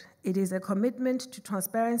buzzword. It is a commitment to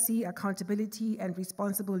transparency, accountability, and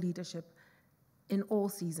responsible leadership in all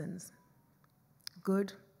seasons,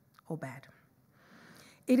 good or bad.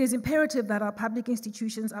 It is imperative that our public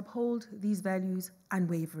institutions uphold these values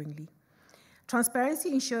unwaveringly.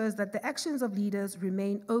 Transparency ensures that the actions of leaders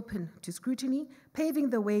remain open to scrutiny, paving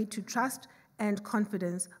the way to trust and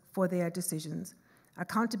confidence for their decisions.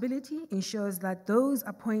 Accountability ensures that those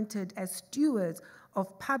appointed as stewards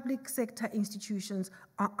of public sector institutions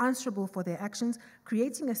are answerable for their actions,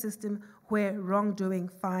 creating a system where wrongdoing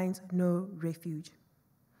finds no refuge.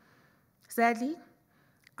 Sadly,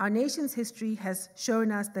 our nation's history has shown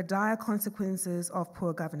us the dire consequences of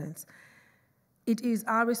poor governance. It is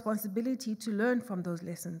our responsibility to learn from those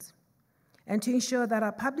lessons and to ensure that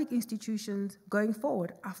our public institutions going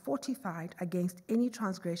forward are fortified against any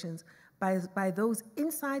transgressions by those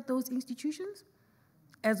inside those institutions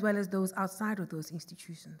as well as those outside of those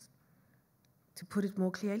institutions. To put it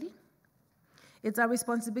more clearly, it's our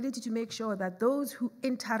responsibility to make sure that those who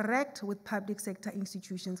interact with public sector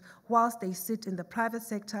institutions whilst they sit in the private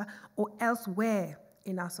sector or elsewhere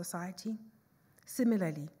in our society,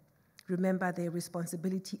 similarly, remember their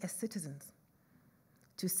responsibility as citizens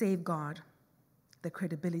to safeguard the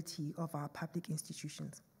credibility of our public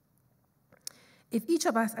institutions. If each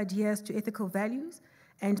of us adheres to ethical values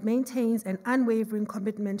and maintains an unwavering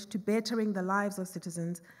commitment to bettering the lives of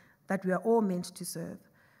citizens that we are all meant to serve,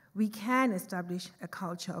 we can establish a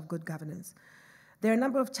culture of good governance. There are a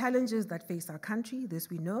number of challenges that face our country, this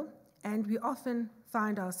we know, and we often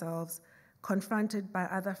find ourselves confronted by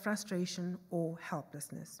either frustration or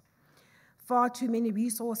helplessness. Far too many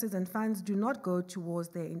resources and funds do not go towards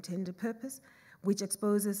their intended purpose, which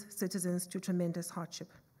exposes citizens to tremendous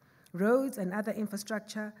hardship. Roads and other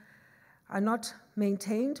infrastructure are not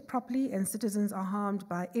maintained properly, and citizens are harmed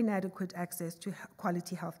by inadequate access to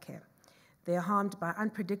quality healthcare. They are harmed by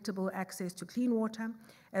unpredictable access to clean water,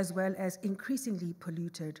 as well as increasingly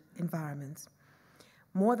polluted environments.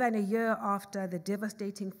 More than a year after the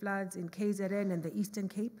devastating floods in KZN and the Eastern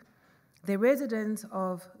Cape, the residents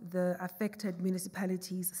of the affected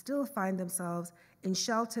municipalities still find themselves in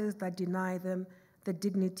shelters that deny them the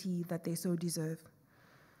dignity that they so deserve.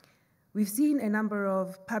 We've seen a number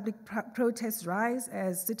of public protests rise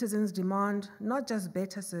as citizens demand not just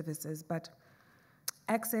better services, but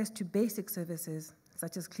access to basic services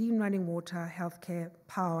such as clean running water, healthcare,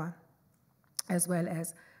 power, as well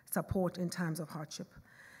as support in times of hardship.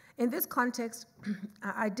 In this context,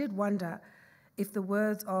 I did wonder if the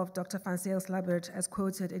words of Dr. Van Zyl Slabbert, as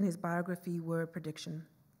quoted in his biography, were a prediction,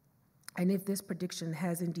 and if this prediction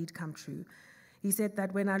has indeed come true. He said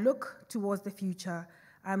that when I look towards the future,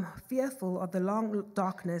 I'm fearful of the long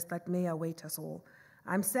darkness that may await us all.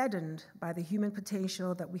 I'm saddened by the human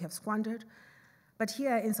potential that we have squandered, but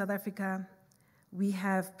here in South Africa, we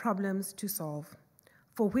have problems to solve,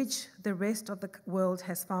 for which the rest of the world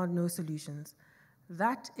has found no solutions.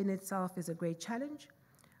 That in itself is a great challenge.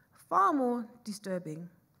 Far more disturbing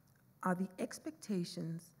are the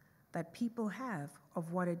expectations that people have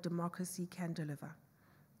of what a democracy can deliver,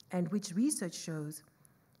 and which research shows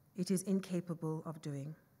it is incapable of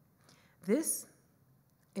doing. This,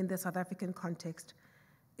 in the South African context,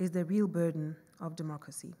 is the real burden of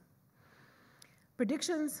democracy.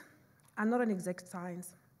 Predictions are not an exact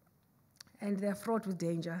science, and they're fraught with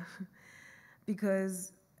danger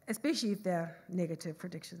because, especially if they're negative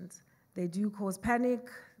predictions, they do cause panic,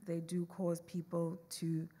 they do cause people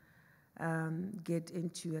to get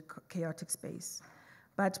into a chaotic space.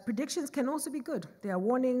 But predictions can also be good. They are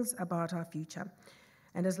warnings about our future.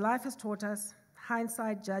 And as life has taught us,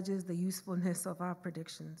 hindsight judges the usefulness of our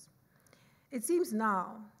predictions. It seems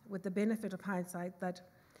now, with the benefit of hindsight, that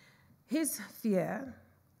his fear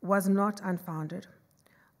was not unfounded.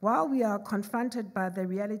 While we are confronted by the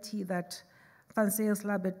reality that Van Zyl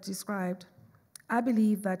Slabbert described, I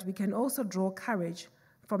believe that we can also draw courage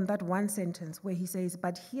from that one sentence where he says,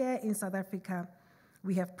 but here in South Africa,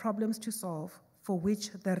 we have problems to solve for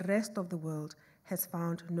which the rest of the world has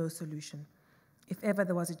found no solution. If ever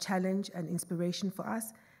there was a challenge and inspiration for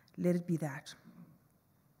us, let it be that.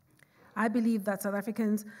 I believe that South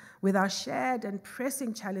Africans, with our shared and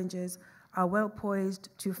pressing challenges, are well poised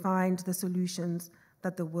to find the solutions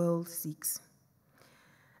that the world seeks.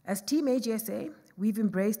 As Team AGSA, we've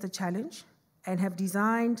embraced the challenge and have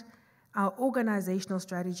designed our organizational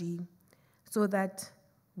strategy so that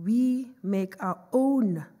we make our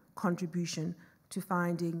own contribution to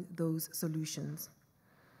finding those solutions.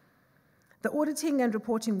 The auditing and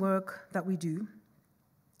reporting work that we do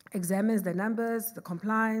examines the numbers, the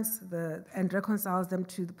compliance, and reconciles them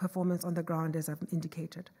to the performance on the ground, as I've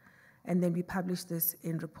indicated. And then we publish this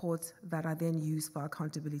in reports that are then used for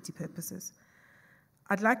accountability purposes.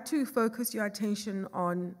 I'd like to focus your attention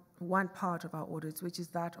on one part of our audits, which is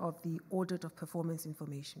that of the audit of performance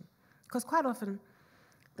information. Because quite often,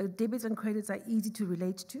 the debits and credits are easy to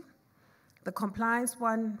relate to. The compliance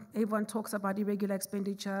one, everyone talks about irregular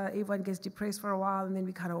expenditure, everyone gets depressed for a while, and then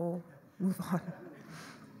we kind of all move on.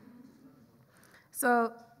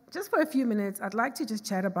 So just for a few minutes, I'd like to just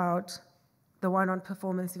chat about the one on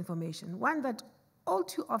performance information, one that all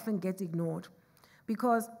too often gets ignored.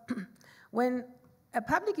 Because when a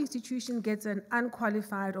public institution gets an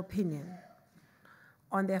unqualified opinion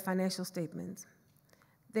on their financial statements,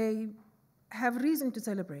 they have reason to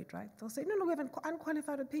celebrate, right? They'll say, no, we have an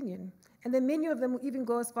unqualified opinion. And then many of them will even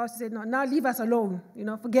go as far as to say, no, now leave us alone,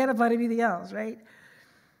 forget about everything else, right?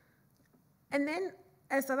 And then,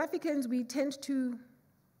 as South Africans, we tend to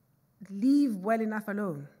leave well enough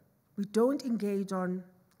alone. We don't engage on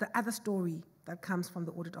the other story that comes from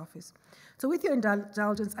the audit office. So with your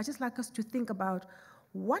indulgence, I'd just like us to think about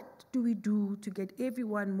what do we do to get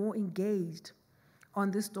everyone more engaged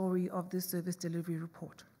on this story of this service delivery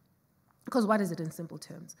report. Because what is it in simple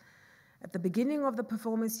terms? At the beginning of the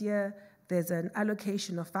performance year, there's an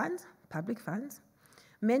allocation of funds, public funds,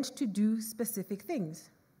 meant to do specific things.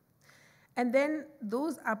 And then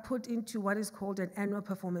those are put into what is called an annual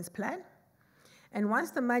performance plan. And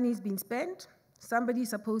once the money's been spent,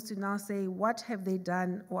 somebody's supposed to now say, what have they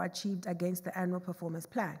done or achieved against the annual performance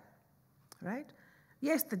plan, right?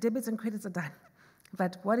 Yes, the debits and credits are done,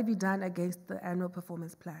 but what have you done against the annual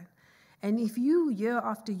performance plan? And if you, year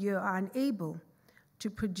after year, are unable to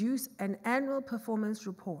produce an annual performance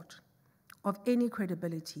report of any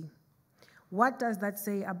credibility, what does that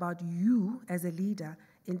say about you as a leader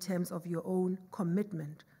in terms of your own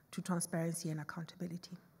commitment to transparency and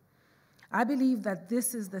accountability? I believe that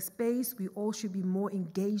this is the space we all should be more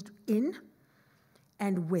engaged in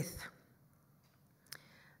and with.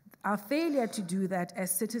 Our failure to do that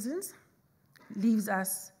as citizens leaves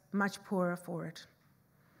us much poorer for it.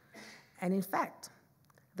 And in fact,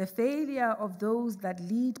 the failure of those that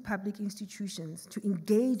lead public institutions to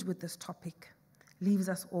engage with this topic leaves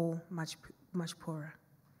us all much poorer.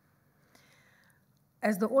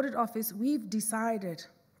 As the Audit Office, we've decided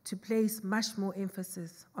to place much more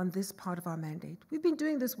emphasis on this part of our mandate. We've been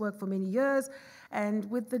doing this work for many years and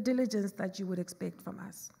with the diligence that you would expect from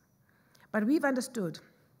us. But we've understood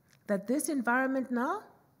that this environment now,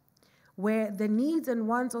 where the needs and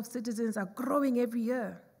wants of citizens are growing every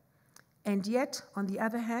year, and yet, on the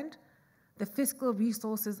other hand, the fiscal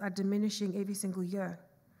resources are diminishing every single year.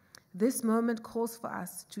 This moment calls for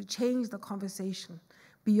us to change the conversation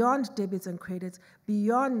beyond debits and credits,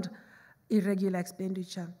 beyond irregular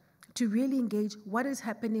expenditure, to really engage what is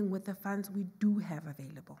happening with the funds we do have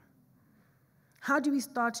available. How do we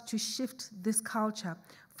start to shift this culture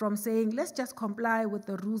from saying, let's just comply with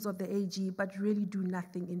the rules of the AG, but really do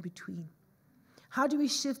nothing in between? How do we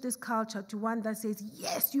shift this culture to one that says,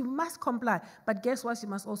 yes, you must comply, but guess what, you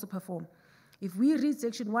must also perform? If we read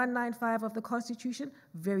section 195 of the Constitution,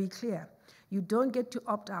 very clear. You don't get to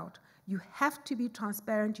opt out. You have to be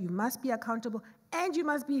transparent, you must be accountable, and you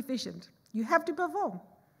must be efficient. You have to perform.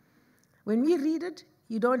 When we read it,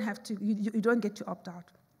 you don't get to opt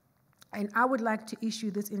out. And I would like to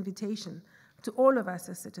issue this invitation to all of us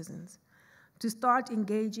as citizens to start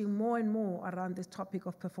engaging more and more around this topic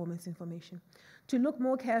of performance information, to look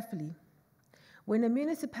more carefully. When a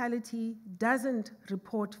municipality doesn't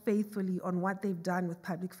report faithfully on what they've done with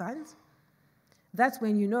public funds, that's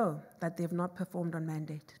when you know that they've not performed on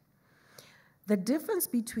mandate. The difference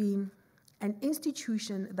between an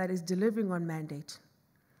institution that is delivering on mandate,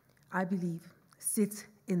 I believe, sits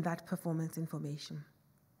in that performance information.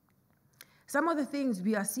 Some of the things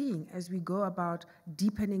we are seeing as we go about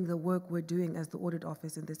deepening the work we're doing as the Audit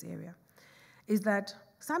Office in this area is that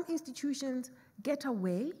some institutions get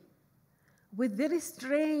away with very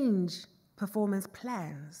strange performance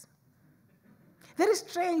plans, very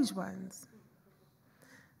strange ones.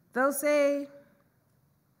 They'll say,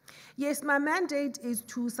 yes, my mandate is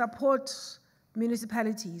to support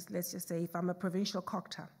municipalities, let's just say if I'm a provincial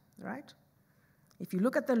COCTA, right? If you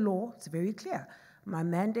look at the law, it's very clear. My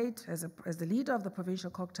mandate as the leader of the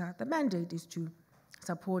provincial COCTA, the mandate is to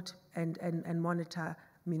support and monitor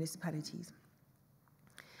municipalities.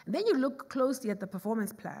 And then you look closely at the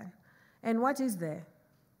performance plan, and what is there?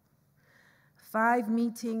 5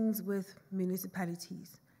 meetings with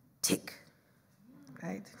municipalities, tick,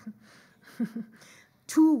 right?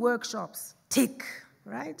 2 workshops, tick,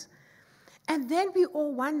 right? And then we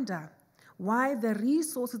all wonder why the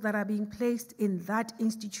resources that are being placed in that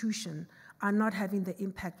institution are not having the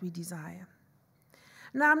impact we desire.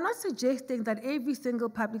 Now, I'm not suggesting that every single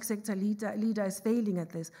public sector leader is failing at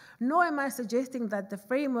this, nor am I suggesting that the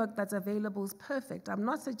framework that's available is perfect. I'm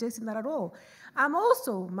not suggesting that at all. I'm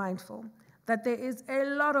also mindful that there is a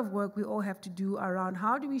lot of work we all have to do around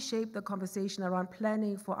how do we shape the conversation around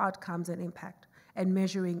planning for outcomes and impact and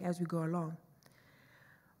measuring as we go along.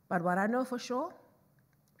 But what I know for sure,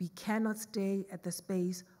 we cannot stay at the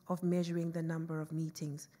space of measuring the number of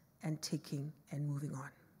meetings and ticking and moving on.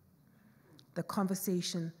 The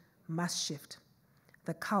conversation must shift.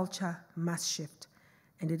 The culture must shift.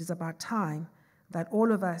 And it is about time that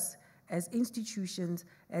all of us as institutions,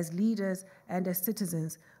 as leaders, and as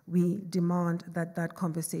citizens, we demand that that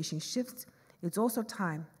conversation shifts it's also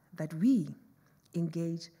time that we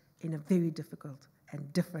engage in a very difficult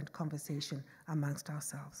and different conversation amongst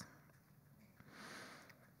ourselves.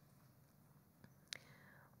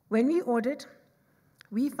 When we audit,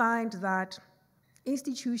 we find that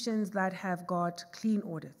institutions that have got clean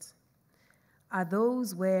audits are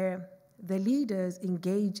those where the leaders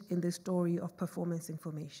engage in the story of performance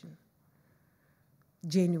information,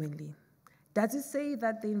 genuinely. Does it say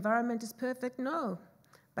that the environment is perfect? No,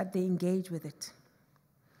 but they engage with it.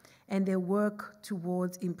 And they work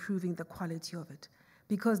towards improving the quality of it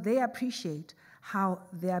because they appreciate how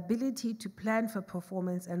the ability to plan for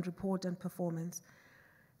performance and report on performance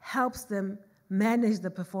helps them manage the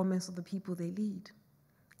performance of the people they lead,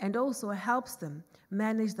 and also helps them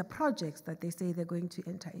manage the projects that they say they're going to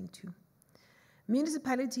enter into.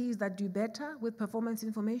 Municipalities that do better with performance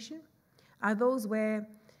information are those where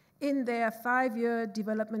in their 5-year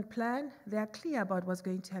development plan, they are clear about what's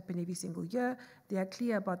going to happen every single year. They are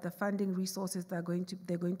clear about the funding resources they're going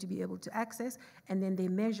to be able to access, and then they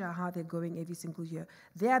measure how they're going every single year.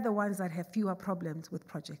 They are the ones that have fewer problems with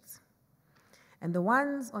projects. And the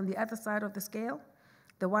ones on the other side of the scale,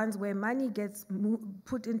 the ones where money gets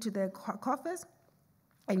put into their coffers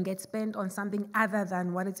and gets spent on something other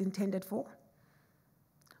than what it's intended for,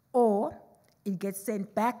 or it gets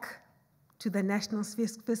sent back to the national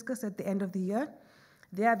fiscus at the end of the year,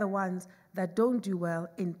 they are the ones that don't do well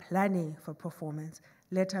in planning for performance,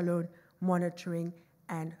 let alone monitoring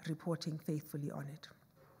and reporting faithfully on it.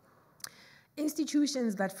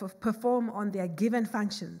 Institutions that perform on their given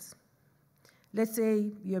functions, let's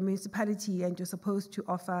say you're a municipality and you're supposed to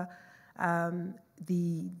offer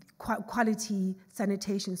the quality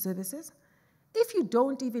sanitation services. If you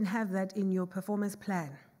don't even have that in your performance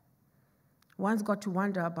plan, one's got to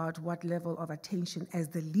wonder about what level of attention as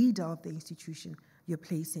the leader of the institution you're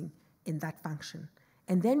placing in that function.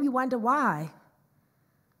 And then we wonder why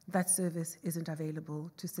that service isn't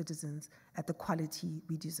available to citizens at the quality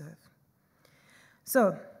we deserve.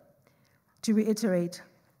 So, to reiterate,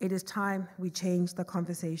 it is time we change the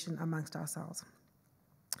conversation amongst ourselves.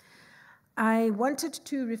 I wanted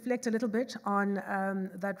to reflect a little bit on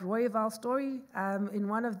that Rooiwal story. In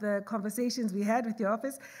one of the conversations we had with your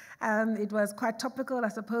office, it was quite topical, I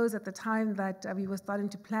suppose, at the time that we were starting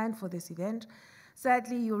to plan for this event.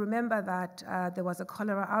 Sadly, you remember that there was a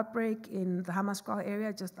cholera outbreak in the Hammanskraal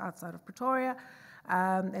area just outside of Pretoria.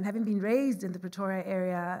 And having been raised in the Pretoria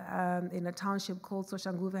area in a township called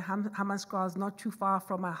Soshanguve, Hammanskraal is not too far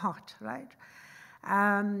from my heart, right?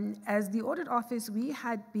 As the audit office, we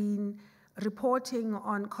had been reporting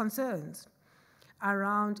on concerns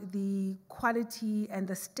around the quality and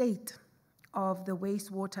the state of the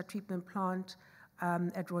wastewater treatment plant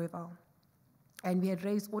at Rooiwal. And we had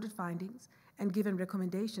raised audit findings and given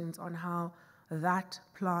recommendations on how that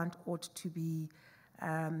plant ought to be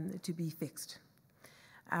fixed.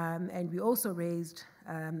 And we also raised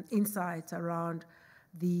insights around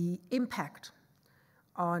the impact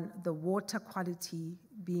on the water quality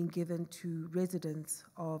being given to residents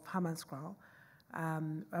of Hammanskraal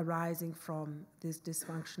arising from this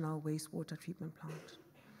dysfunctional wastewater treatment plant.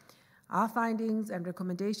 Our findings and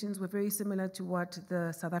recommendations were very similar to what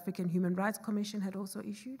the South African Human Rights Commission had also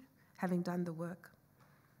issued, having done the work.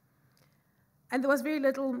 And there was very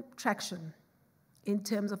little traction in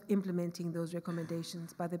terms of implementing those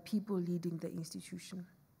recommendations by the people leading the institution.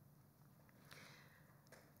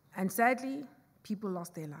 And sadly, people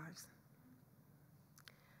lost their lives.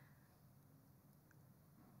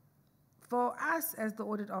 For us as the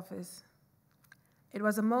audit office, it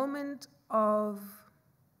was a moment of,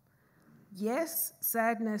 yes,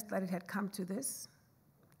 sadness that it had come to this,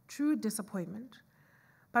 true disappointment,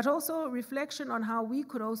 but also reflection on how we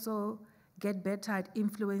could also get better at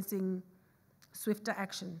influencing swifter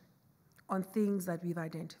action on things that we've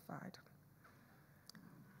identified.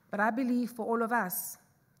 But I believe for all of us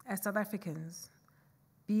as South Africans,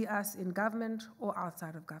 be us in government or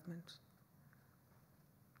outside of government,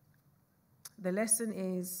 the lesson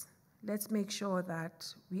is, let's make sure that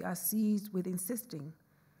we are seized with insisting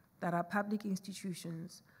that our public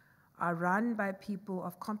institutions are run by people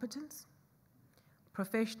of competence,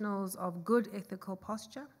 professionals of good ethical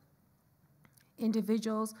posture,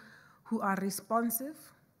 individuals who are responsive,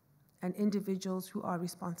 and individuals who are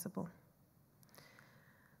responsible.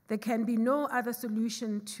 There can be no other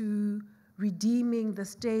solution to redeeming the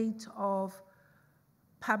state of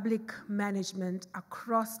public management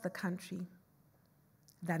across the country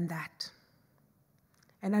than that.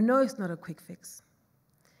 And I know it's not a quick fix.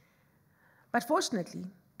 But fortunately,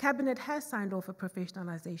 Cabinet has signed off a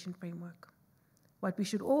professionalization framework. What we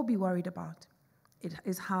should all be worried about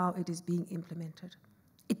is how it is being implemented.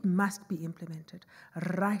 It must be implemented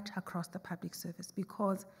right across the public service,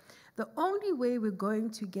 because the only way we're going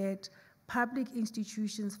to get public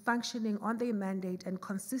institutions functioning on their mandate and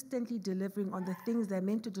consistently delivering on the things they're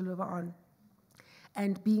meant to deliver on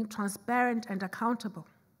and being transparent and accountable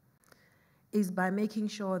is by making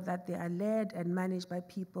sure that they are led and managed by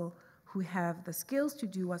people who have the skills to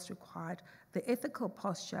do what's required, the ethical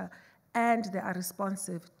posture, and they are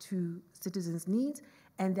responsive to citizens' needs,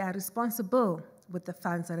 and they are responsible with the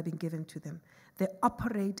funds that have been given to them. They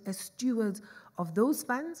operate as stewards of those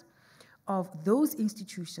funds, of those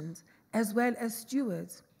institutions, as well as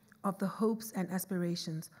stewards of the hopes and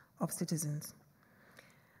aspirations of citizens.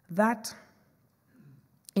 That,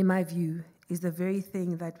 in my view, is the very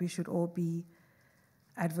thing that we should all be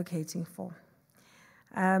advocating for.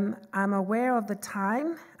 I'm aware of the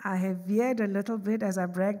time. I have veered a little bit as I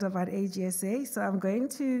bragged about AGSA, so I'm going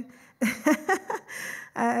to,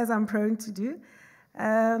 as I'm prone to do.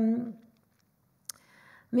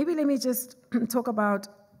 Maybe let me just talk about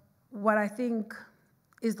what I think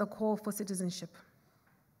is the call for citizenship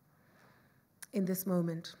in this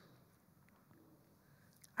moment.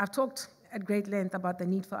 I've talked at great length about the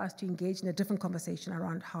need for us to engage in a different conversation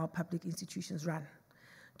around how public institutions run,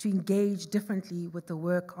 to engage differently with the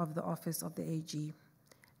work of the Office of the AG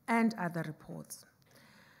and other reports.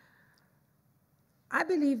 I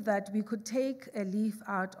believe that we could take a leaf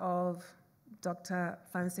out of Dr.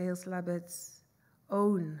 Van Zyl Slabbert's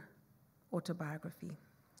own autobiography,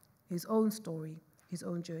 his own story, his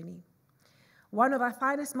own journey. One of our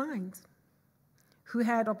finest minds who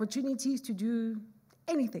had opportunities to do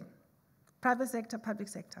anything, private sector, public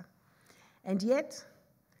sector, and yet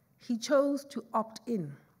he chose to opt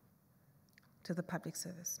in to the public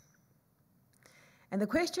service. And the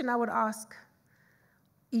question I would ask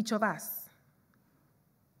each of us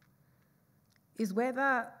is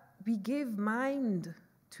whether we give mind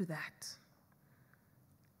to that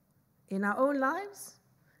in our own lives,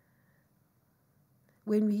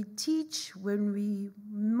 when we teach, when we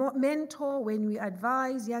mentor, when we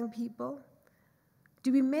advise young people.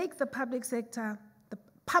 Do we make the public sector, the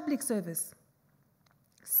public service,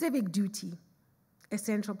 civic duty, a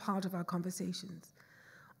central part of our conversations?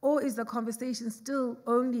 Or is the conversation still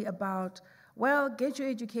only about, well, get your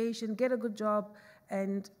education, get a good job,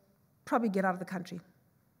 and probably get out of the country?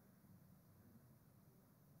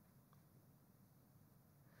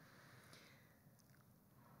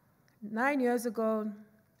 Nine years ago,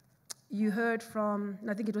 you heard from,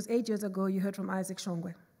 I think it was 8 years ago, you heard from Isaac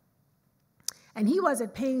Shongwe. And he was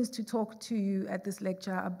at pains to talk to you at this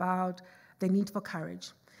lecture about the need for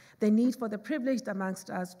courage, the need for the privileged amongst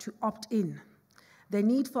us to opt in, the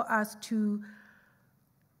need for us to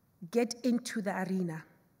get into the arena.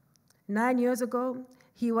 9 years ago,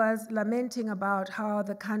 he was lamenting about how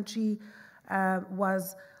the country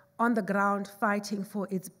was on the ground fighting for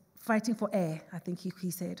air, I think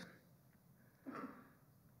he said.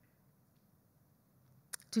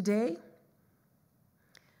 Today,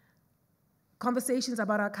 conversations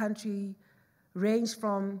about our country range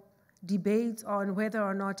from debates on whether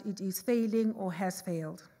or not it is failing or has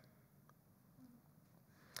failed.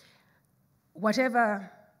 Whatever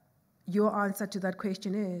your answer to that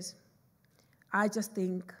question is, I just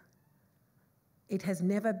think it has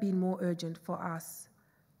never been more urgent for us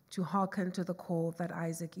to hearken to the call that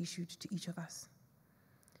Isaac issued to each of us.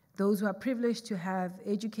 Those who are privileged to have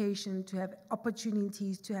education, to have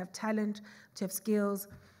opportunities, to have talent, to have skills.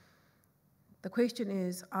 The question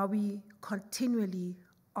is, are we continually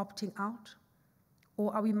opting out,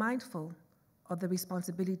 or are we mindful of the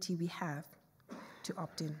responsibility we have to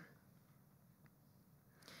opt in?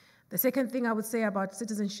 The second thing I would say about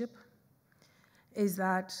citizenship is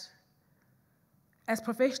that as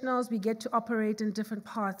professionals, we get to operate in different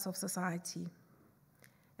parts of society.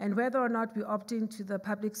 And whether or not we opt into the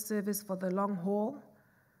public service for the long haul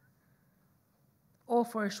or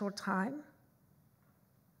for a short time,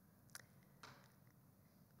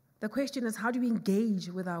 the question is, how do we engage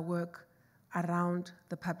with our work around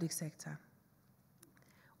the public sector?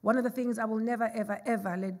 One of the things I will never, ever,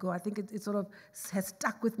 ever let go, I think it sort of has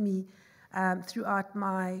stuck with me throughout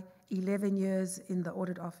my 11 years in the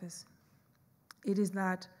audit office. It is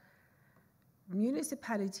that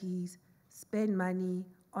municipalities spend money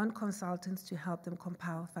on consultants to help them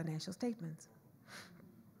compile financial statements.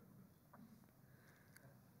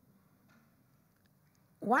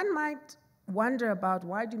 One might wonder about,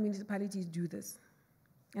 why do municipalities do this?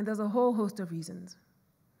 And there's a whole host of reasons.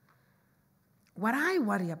 What I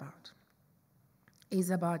worry about is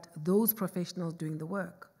about those professionals doing the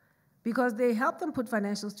work, because they help them put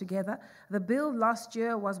financials together. The bill last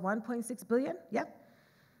year was 1.6 billion, yeah?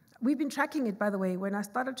 We've been tracking it, by the way. When I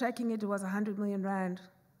started tracking it, it was 100 million rand.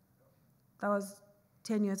 That was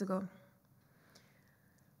 10 years ago.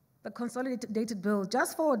 The consolidated bill,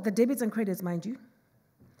 just for the debits and credits, mind you,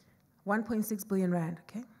 1.6 billion rand,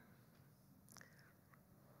 okay?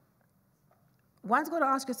 One's got to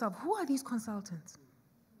ask yourself, who are these consultants?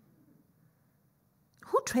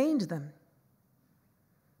 Who trained them?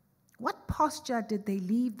 What posture did they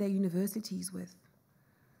leave their universities with?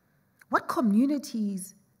 What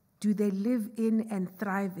communities do they live in and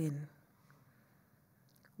thrive in?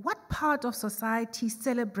 What part of society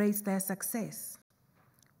celebrates their success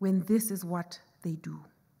when this is what they do?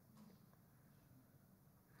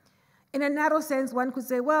 In a narrow sense, one could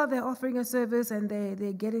say, well, they're offering a service and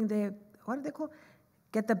they're getting their, what do they call?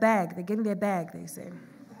 Get the bag. They're getting their bag, they say.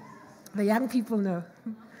 The young people know.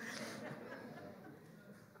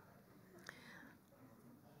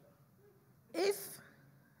 If,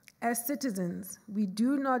 as citizens, we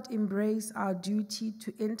do not embrace our duty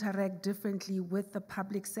to interact differently with the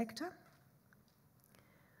public sector,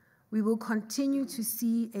 we will continue to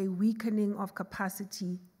see a weakening of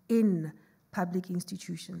capacity in public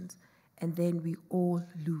institutions, and then we all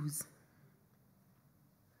lose.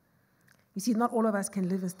 You see, not all of us can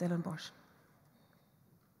live in Stellenbosch.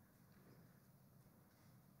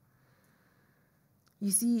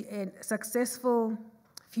 You see, a successful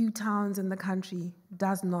few towns in the country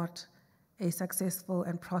does not a successful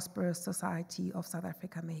and prosperous society of South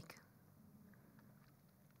Africa make.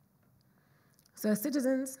 So as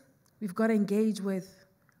citizens, we've got to engage with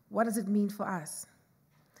what does it mean for us?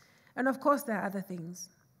 And of course, there are other things.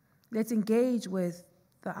 Let's engage with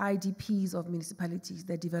the IDPs of municipalities,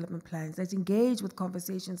 their development plans. Let's engage with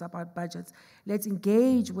conversations about budgets. Let's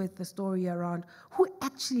engage with the story around who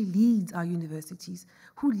actually leads our universities,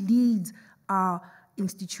 who leads our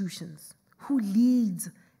institutions, who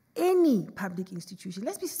leads any public institution.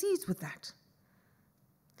 Let's be seized with that.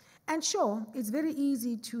 And sure, it's very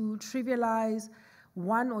easy to trivialize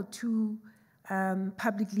one or two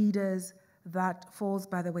public leaders that falls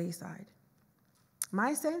by the wayside.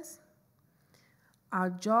 My sense, our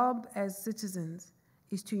job as citizens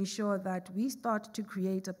is to ensure that we start to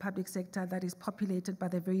create a public sector that is populated by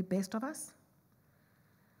the very best of us,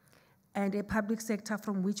 and a public sector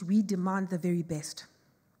from which we demand the very best.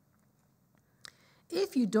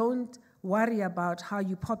 If you don't worry about how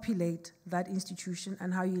you populate that institution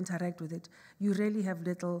and how you interact with it, you really have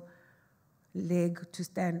little leg to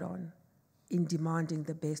stand on in demanding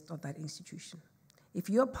the best of that institution. If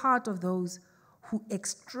you're part of those who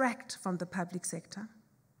extract from the public sector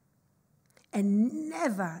and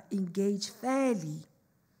never engage fairly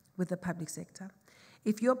with the public sector,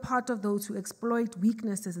 if you're part of those who exploit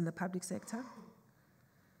weaknesses in the public sector,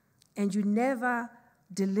 and you never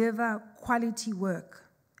deliver quality work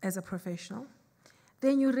as a professional,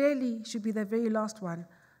 then you really should be the very last one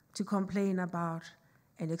to complain about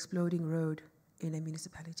an exploding road in a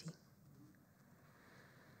municipality.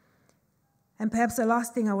 And perhaps the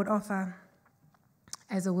last thing I would offer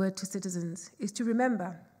as a word to citizens is to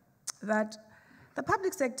remember that the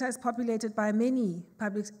public sector is populated by many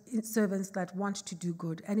public servants that want to do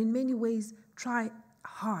good, and in many ways try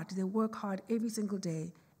hard. They work hard every single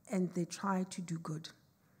day, and they try to do good.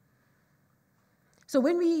 So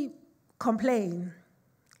when we complain,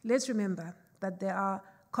 let's remember that there are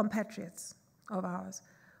compatriots of ours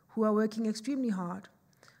who are working extremely hard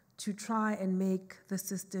to try and make the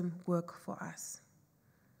system work for us.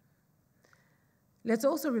 Let's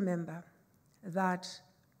also remember that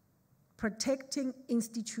protecting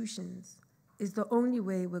institutions is the only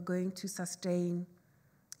way we're going to sustain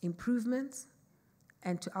improvements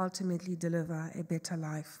and to ultimately deliver a better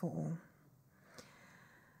life for all.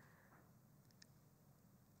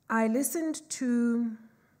 I listened to,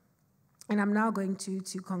 and I'm now going to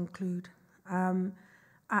conclude,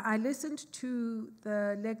 I listened to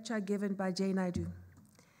the lecture given by Jay Naidu.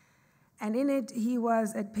 And in it, he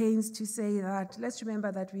was at pains to say that, let's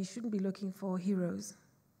remember that we shouldn't be looking for heroes.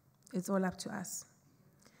 It's all up to us.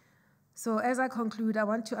 So as I conclude, I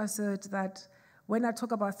want to assert that when I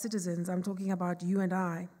talk about citizens, I'm talking about you and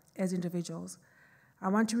I as individuals. I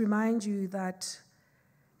want to remind you that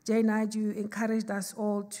Jay Naidu encouraged us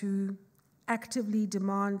all to actively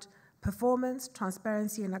demand performance,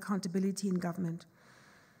 transparency, and accountability in government.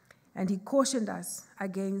 And he cautioned us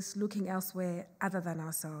against looking elsewhere other than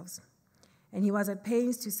ourselves. And he was at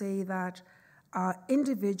pains to say that our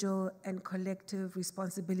individual and collective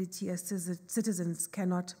responsibility as citizens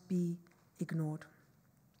cannot be ignored.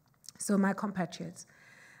 So my compatriots,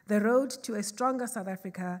 the road to a stronger South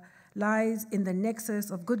Africa lies in the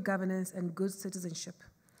nexus of good governance and good citizenship.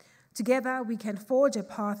 Together, we can forge a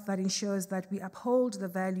path that ensures that we uphold the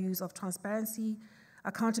values of transparency,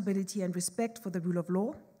 accountability, and respect for the rule of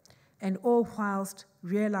law, and all whilst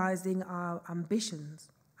realizing our ambitions,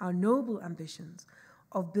 our noble ambitions,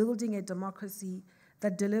 of building a democracy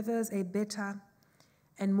that delivers a better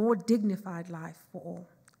and more dignified life for all.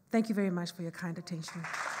 Thank you very much for your kind attention.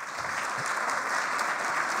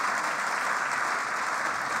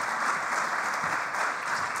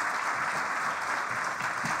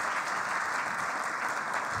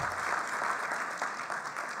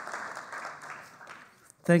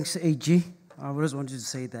 Thanks, AG. I always wanted to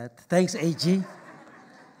say that. Thanks, AG.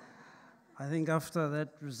 I think after that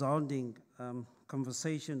resounding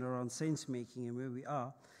conversation around sense-making and where we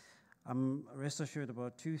are, I'm rest assured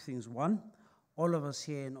about two things. One, all of us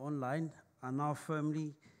here and online are now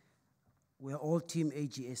firmly, we're all Team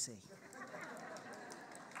AGSA.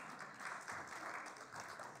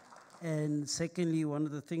 And secondly, one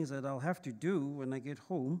of the things that I'll have to do when I get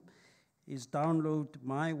home is download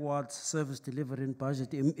my ward's service delivery and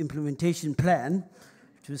budget implementation plan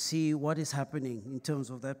to see what is happening in terms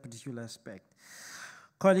of that particular aspect.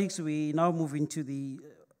 Colleagues, we now move into the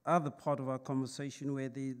other part of our conversation where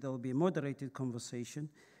there'll be a moderated conversation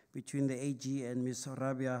between the AG and Ms.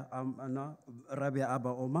 Rabia Aba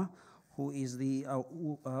Oma, who is the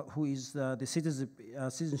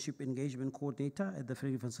Citizenship Engagement Coordinator at the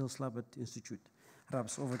Frederik Van Zyl Slabbert Institute.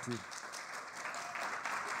 Rabs, over to you.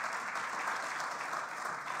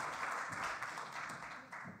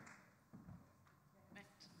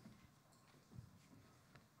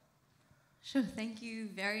 Sure, thank you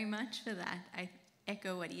very much for that. I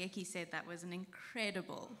echo what Yeki said. That was an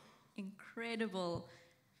incredible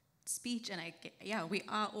speech, and yeah, we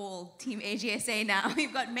are all Team AGSA now.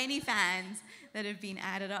 We've got many fans that have been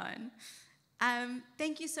added on.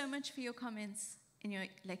 Thank you so much for your comments in your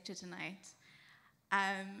lecture tonight.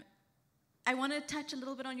 I want to touch a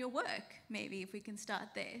little bit on your work, maybe, if we can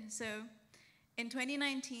start there. So, in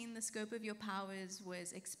 2019, the scope of your powers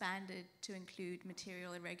was expanded to include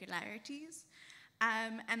material irregularities,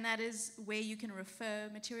 and that is where you can refer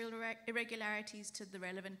material irregularities to the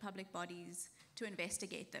relevant public bodies to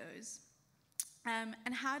investigate those.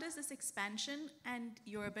 And how does this expansion and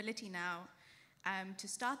your ability now to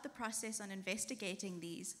start the process on investigating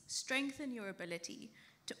these strengthen your ability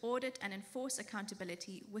to audit and enforce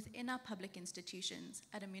accountability within our public institutions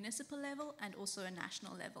at a municipal level and also a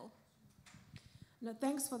national level? No,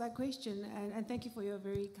 thanks for that question, and thank you for your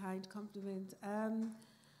very kind compliment.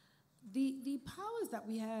 The powers that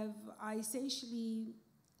we have are essentially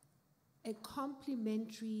a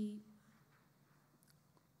complementary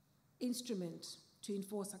instrument to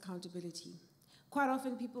enforce accountability. Quite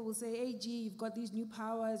often people will say, hey, gee, you've got these new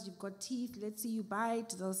powers, you've got teeth, let's see you bite.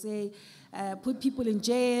 They'll say, put people in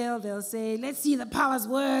jail. They'll say, let's see the powers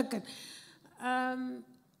work. And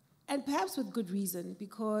perhaps with good reason,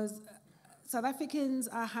 because South Africans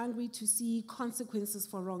are hungry to see consequences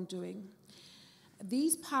for wrongdoing.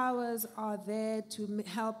 These powers are there to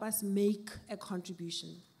help us make a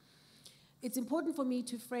contribution. It's important for me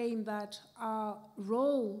to frame that our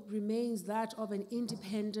role remains that of an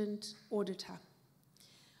independent auditor.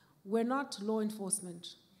 We're not law enforcement,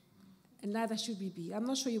 and neither should we be. I'm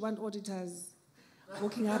not sure you want auditors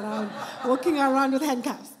walking around with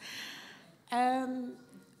handcuffs.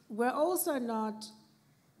 We're also not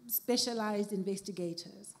specialized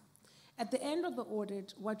investigators. At the end of the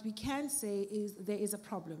audit, what we can say is there is a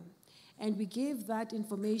problem, and we give that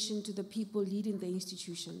information to the people leading the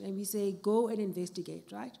institution, and we say, go and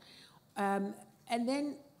investigate, right? And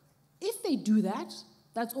then if they do that,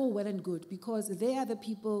 that's all well and good, because they are the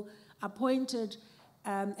people appointed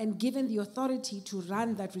and given the authority to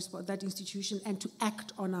run that institution and to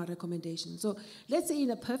act on our recommendations. So let's say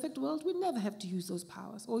in a perfect world, we never have to use those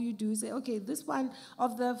powers. All you do is say, okay, this one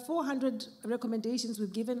of the 400 recommendations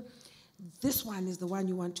we've given, this one is the one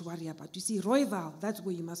you want to worry about. You see, Rooiwel, that's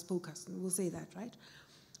where you must focus. And we'll say that, right?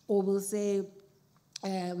 Or we'll say,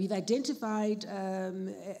 we've identified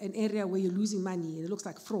an area where you're losing money and it looks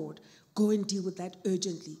like fraud. Go and deal with that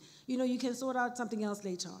urgently. You know, you can sort out something else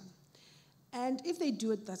later on. And if they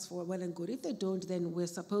do it, that's for well and good. If they don't, then we're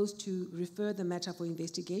supposed to refer the matter for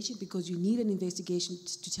investigation, because you need an investigation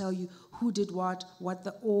to tell you who did what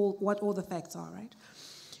all the facts are, right?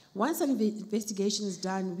 Once an investigation is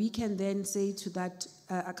done, we can then say to that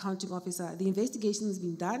accounting officer, the investigation has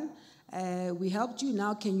been done, we helped you,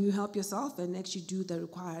 now can you help yourself and actually do the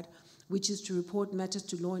required, which is to report matters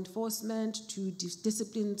to law enforcement, to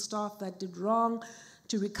discipline staff that did wrong,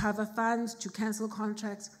 to recover funds, to cancel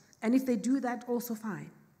contracts. And if they do that, also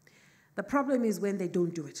fine. The problem is when they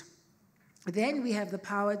don't do it. Then we have the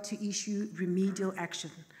power to issue remedial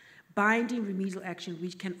action binding remedial action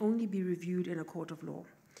which can only be reviewed in a court of law.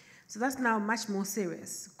 So that's now much more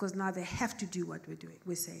serious, because now they have to do what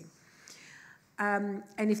we're saying. And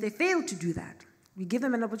if they fail to do that, we give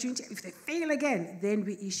them an opportunity. If they fail again, then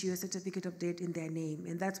we issue a certificate of debt in their name,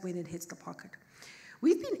 and that's when it hits the pocket.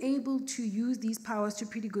 We've been able to use these powers to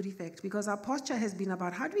pretty good effect, because our posture has been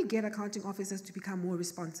about how do we get accounting officers to become more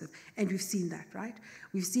responsive, and we've seen that, right?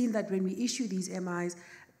 We've seen that when we issue these MIs,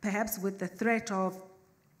 perhaps with the threat of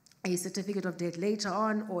a certificate of debt later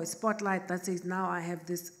on, or a spotlight that says, now I have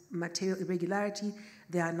this material irregularity,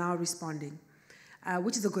 they are now responding,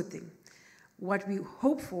 which is a good thing. What we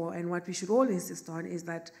hope for, and what we should all insist on, is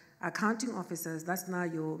that accounting officers, that's now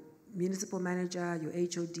your municipal manager, your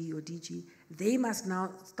HOD, your DG, they must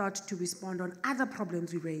now start to respond on other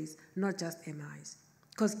problems we raise, not just MIs.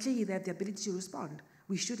 Because clearly they have the ability to respond.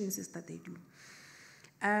 We should insist that they do.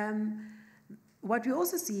 What we're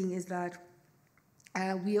also seeing is that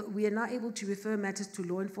we are now able to refer matters to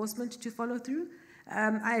law enforcement to follow through.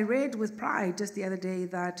 I read with pride just the other day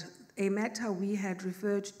that a matter we had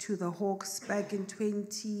referred to the Hawks back in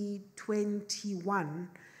 2021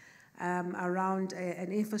 around an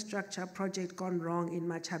infrastructure project gone wrong in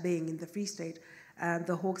Machabeng in the Free State,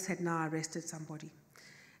 the Hawks had now arrested somebody.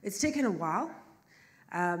 It's taken a while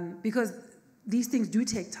because these things do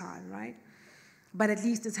take time, right? But at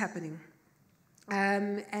least it's happening.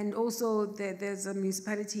 And also there's a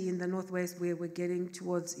municipality in the Northwest where we're getting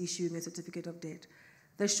towards issuing a certificate of debt.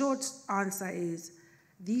 The short answer is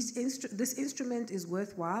this instrument is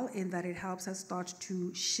worthwhile in that it helps us start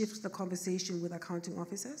to shift the conversation with accounting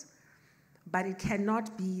officers, but it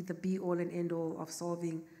cannot be the be-all and end-all of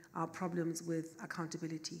solving our problems with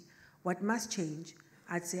accountability. What must change,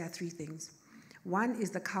 I'd say, are three things. One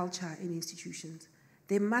is the culture in institutions.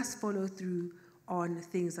 They must follow through on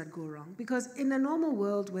things that go wrong. Because in a normal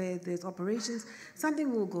world where there's operations,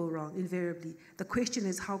 something will go wrong invariably. The question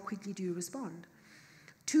is, how quickly do you respond?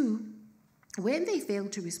 Two, when they fail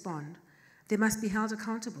to respond, they must be held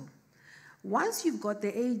accountable. Once you've got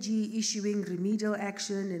the AG issuing remedial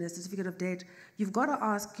action in a certificate of debt, you've got to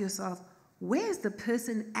ask yourself, where's the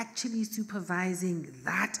person actually supervising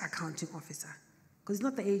that accounting officer? Because it's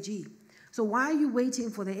not the AG. So why are you waiting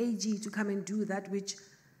for the AG to come and do that which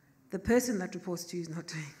the person that reports to you is not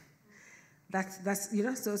doing? That's you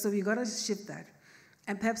know, so we've got to shift that.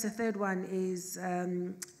 And perhaps a third one is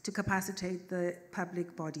to capacitate the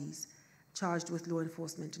public bodies charged with law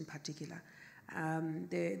enforcement in particular.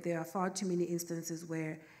 There are far too many instances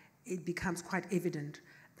where it becomes quite evident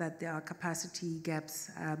that there are capacity gaps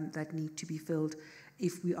that need to be filled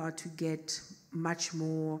if we are to get much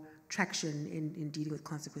more traction in dealing with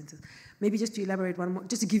consequences. Maybe just to elaborate one more,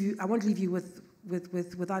 just to give you, I won't leave you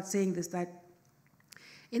without saying this, that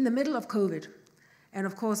in the middle of COVID, and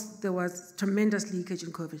of course there was tremendous leakage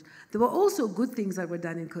in COVID, there were also good things that were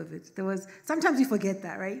done in COVID. Sometimes we forget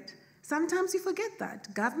that, right? Sometimes we forget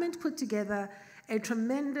that. Government put together a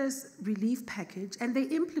tremendous relief package and they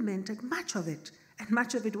implemented much of it, and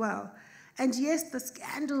much of it well. And yes, the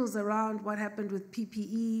scandals around what happened with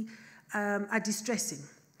PPE are distressing.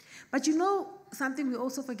 But you know, something we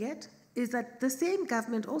also forget is that the same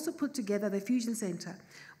government also put together the Fusion Center,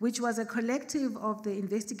 which was a collective of the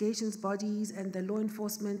investigations bodies and the law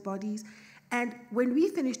enforcement bodies. And when we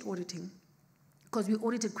finished auditing, because we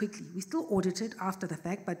audited quickly, we still audited after the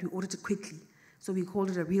fact, but we audited quickly. So we called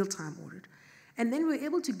it a real-time audit. And then we were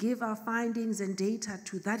able to give our findings and data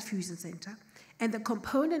to that Fusion Center, and the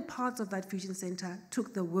component parts of that Fusion Center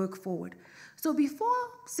took the work forward. So before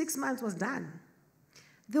 6 months was done,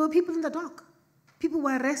 there were people in the dock. People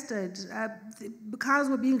were arrested, cars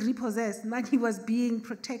were being repossessed, money was being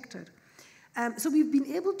protected. So we've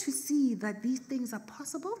been able to see that these things are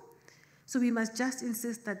possible. So we must just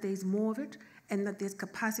insist that there's more of it and that there's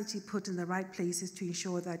capacity put in the right places to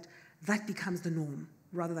ensure that that becomes the norm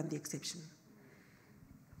rather than the exception.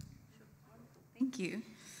 Thank you.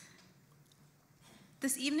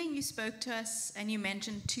 This evening you spoke to us and you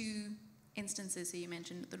mentioned two instances. So you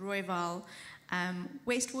mentioned the Rooiwal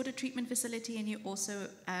wastewater treatment facility, and you also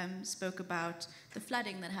spoke about the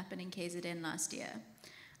flooding that happened in KZN last year.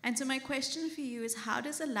 And so my question for you is, how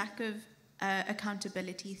does a lack of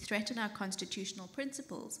accountability threaten our constitutional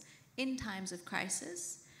principles in times of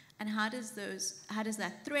crisis? And how does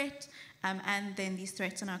that threat and then these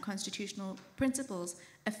threats on our constitutional principles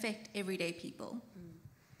affect everyday people?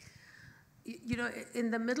 You know, in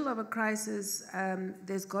the middle of a crisis,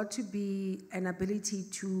 there's got to be an ability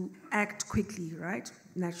to act quickly, right?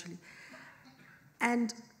 Naturally.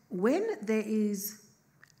 And when there is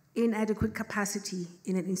inadequate capacity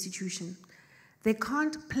in an institution, They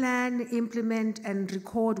can't plan, implement, and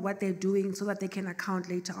record what they're doing so that they can account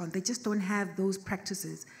later on. They just don't have those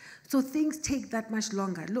practices. So things take that much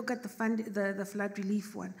longer. Look at the flood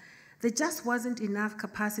relief one. There just wasn't enough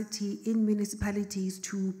capacity in municipalities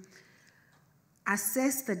to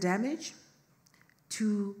assess the damage,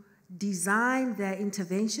 to design their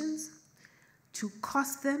interventions, to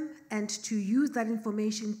cost them, and to use that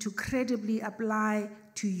information to credibly apply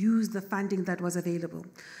to use the funding that was available.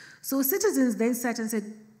 So citizens then sat and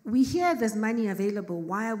said, we hear there's money available,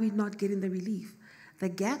 why are we not getting the relief? The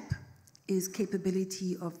gap is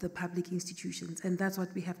capability of the public institutions, and that's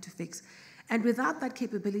what we have to fix. And without that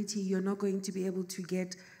capability, you're not going to be able to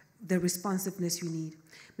get the responsiveness you need.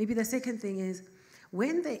 Maybe the second thing is,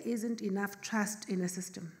 when there isn't enough trust in a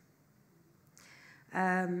system,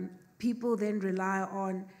 people then rely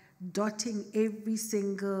on dotting every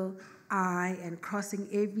single I and crossing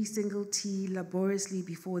every single T laboriously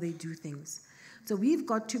before they do things. So we've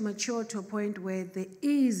got to mature to a point where there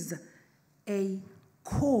is a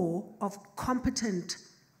core of competent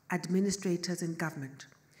administrators in government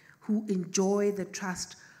who enjoy the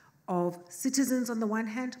trust of citizens on the one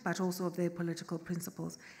hand, but also of their political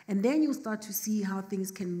principles. And then you'll start to see how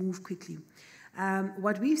things can move quickly.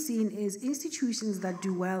 What we've seen is institutions that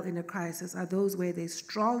do well in a crisis are those where there's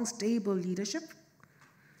strong, stable leadership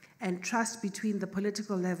and trust between the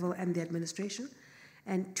political level and the administration,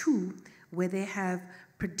 and two, where they have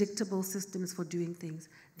predictable systems for doing things.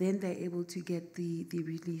 Then they're able to get the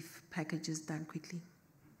relief packages done quickly.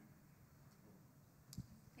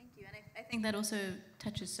 Thank you, and I think that also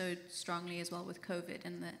touches so strongly as well with COVID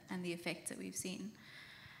and the effects that we've seen.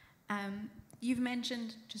 You've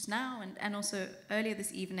mentioned just now and also earlier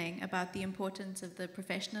this evening about the importance of the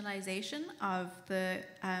professionalization of the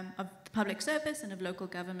public service and of local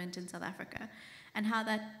government in South Africa, and how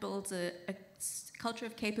that builds a culture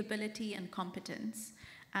of capability and competence,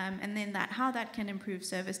 and then how that can improve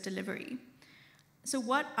service delivery. So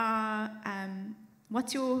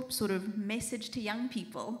what's your sort of message to young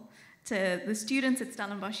people, to the students at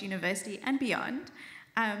Stellenbosch University and beyond,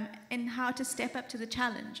 and how to step up to the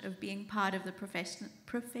challenge of being part of the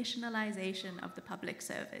professionalization of the public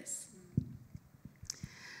service?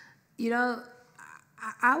 You know,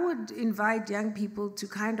 I would invite young people to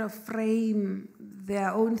kind of frame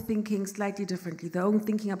their own thinking slightly differently, their own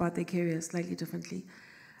thinking about their careers slightly differently.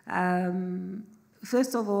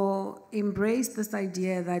 First of all, embrace this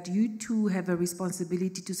idea that you too have a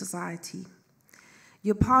responsibility to society.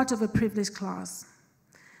 You're part of a privileged class.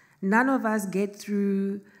 None of us get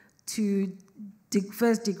through to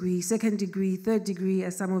first degree, second degree, third degree,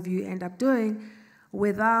 as some of you end up doing,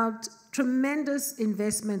 without tremendous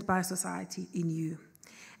investment by society in you.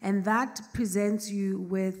 And that presents you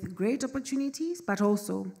with great opportunities, but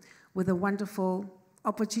also with a wonderful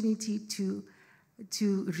opportunity to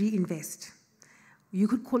reinvest. You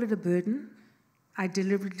could call it a burden. I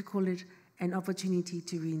deliberately call it an opportunity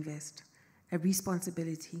to reinvest, a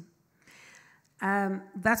responsibility.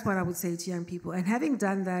 That's what I would say to young people. And having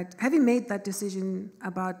done that, having made that decision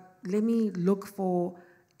about, let me look for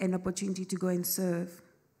an opportunity to go and serve,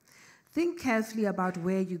 think carefully about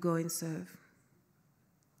where you go and serve.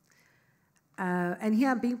 And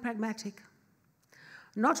here I'm being pragmatic.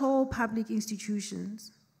 Not all public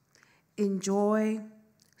institutions enjoy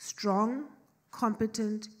strong,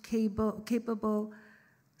 competent, capable,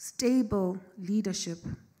 stable leadership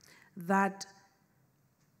that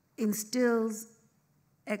instills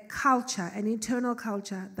a culture, an internal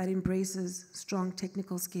culture that embraces strong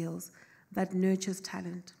technical skills, that nurtures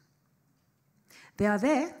talent. They are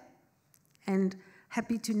there, and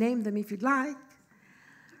happy to name them if you'd like.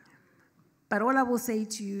 But all I will say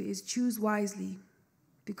to you is choose wisely,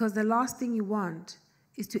 because the last thing you want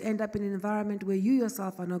is to end up in an environment where you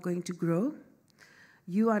yourself are not going to grow,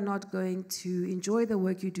 you are not going to enjoy the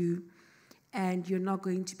work you do, and you're not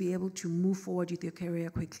going to be able to move forward with your career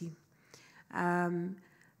quickly.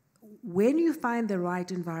 When you find the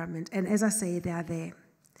right environment, and as I say, they are there,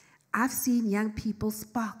 I've seen young people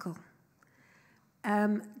sparkle.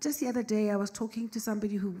 Just the other day, I was talking to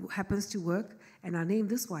somebody who happens to work, and I'll name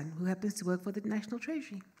this one, who happens to work for the National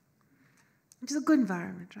Treasury, which is a good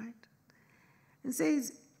environment, right? And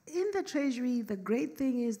says, in the Treasury, the great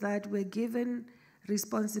thing is that we're given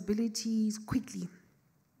responsibilities quickly,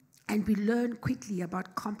 and we learn quickly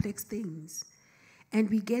about complex things, and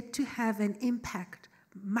we get to have an impact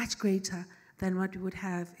much greater than what we would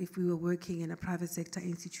have if we were working in a private sector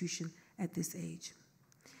institution at this age.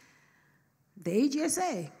 The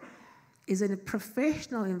AGSA is in a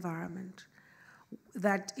professional environment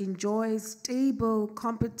that enjoys stable,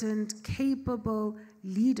 competent, capable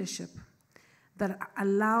leadership that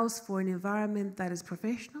allows for an environment that is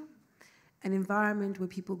professional, an environment where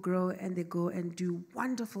people grow and they go and do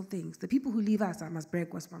wonderful things. The people who leave us, I must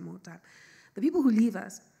brag one more time, the people who leave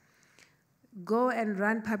us go and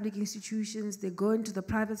run public institutions, they go into the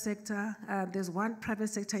private sector. There's one private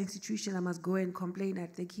sector institution I must go and complain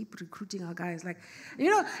at. They keep recruiting our guys. Like, you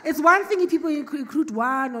know, it's one thing if people recruit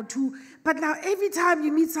one or two, but now every time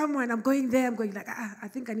you meet someone, I'm going there, I'm going like, I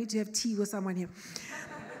think I need to have tea with someone here.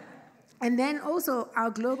 And then also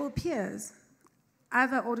our global peers,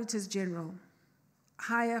 other Auditors-General,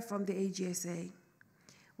 hire from the AGSA.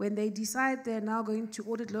 When they decide they're now going to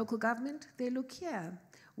audit local government, they look here.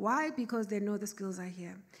 Why? Because they know the skills are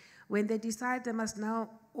here. When they decide they must now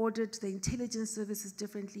audit the intelligence services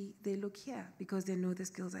differently, they look here because they know the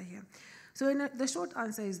skills are here. So the short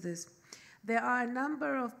answer is this. There are a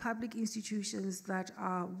number of public institutions that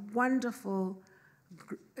are wonderful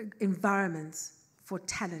environments for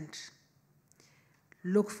talent.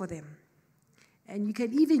 Look for them. And you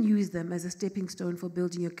can even use them as a stepping stone for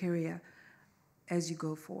building your career as you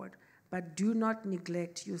go forward. But do not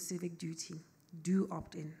neglect your civic duty. Do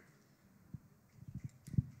opt in.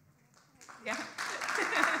 Yeah.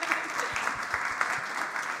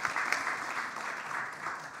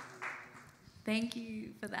 Thank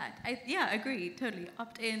you for that. Yeah, agree, totally.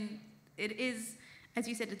 Opt in. It is, as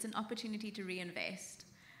you said, it's an opportunity to reinvest.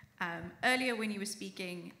 Earlier when you were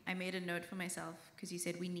speaking, I made a note for myself because you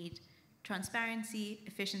said we need transparency,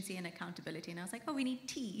 efficiency, and accountability. And I was like, oh, we need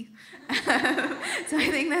tea. So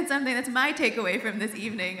I think that's something that's my takeaway from this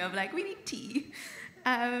evening of like, we need tea.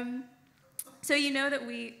 So you know that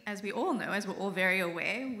we, as we all know, as we're all very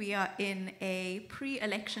aware, we are in a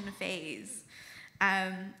pre-election phase.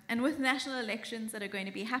 And with national elections that are going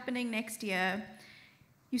to be happening next year,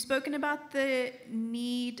 you've spoken about the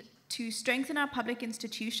need to strengthen our public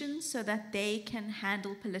institutions so that they can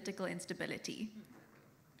handle political instability.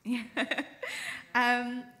 Yeah.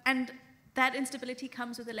 And that instability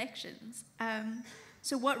comes with elections.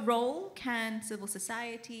 So what role can civil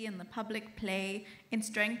society and the public play in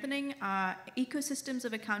strengthening our ecosystems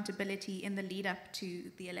of accountability in the lead up to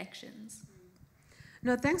the elections?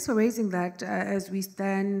 No, thanks for raising that as we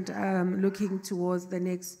stand looking towards the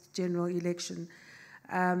next general election.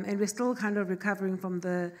 And we're still kind of recovering from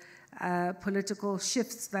the political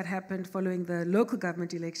shifts that happened following the local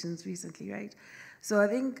government elections recently, right? So I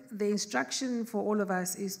think the instruction for all of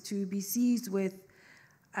us is to be seized with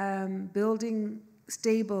building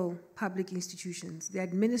stable public institutions. The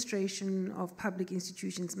administration of public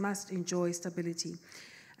institutions must enjoy stability.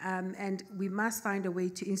 And we must find a way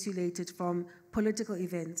to insulate it from political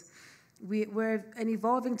events. We're an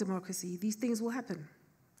evolving democracy. These things will happen.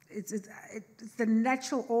 It's the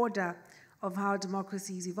natural order of how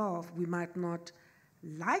democracies evolve. We might not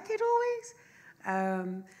like it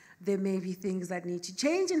always. There may be things that need to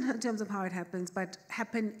change in terms of how it happens, but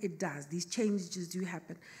happen it does. These changes do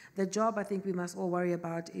happen. The job I think we must all worry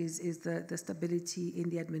about is the stability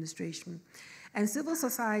in the administration. And civil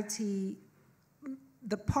society,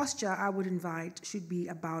 the posture I would invite should be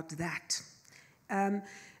about that.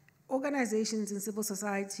 Organizations in civil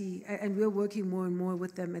society, and we're working more and more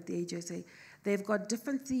with them at the AGSA, they've got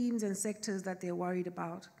different themes and sectors that they're worried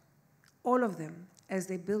about. All of them, as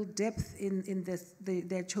they build depth in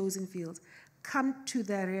their chosen fields, come to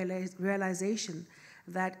the realization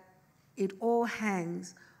that it all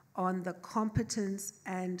hangs on the competence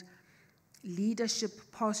and leadership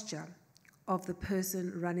posture of the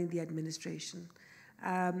person running the administration.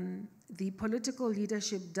 The political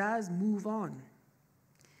leadership does move on.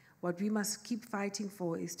 What we must keep fighting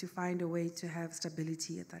for is to find a way to have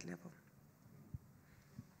stability at that level.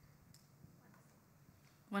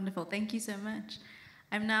 Wonderful, thank you so much.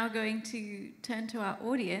 I'm now going to turn to our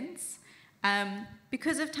audience.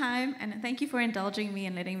 Because of time, and thank you for indulging me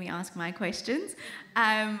and letting me ask my questions,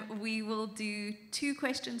 we will do 2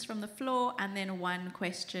 questions from the floor and then 1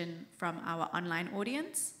 question from our online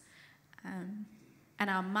audience. And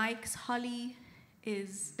our mics, Holly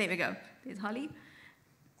is, there we go, there's Holly.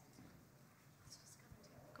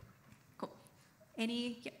 Cool.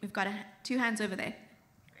 Any, yeah, we've got 2 hands over there.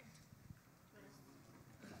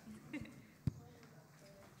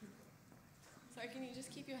 So can you just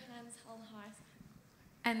keep your hands held high?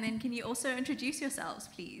 And then can you also introduce yourselves,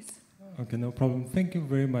 please? Okay, no problem. Thank you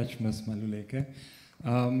very much, Ms. Maluleke.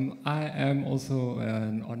 I am also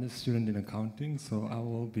an honors student in accounting, so I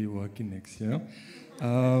will be working next year.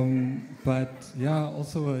 But yeah,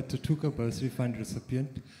 also a Tutuka bursary fund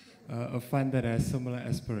recipient, a fund that has similar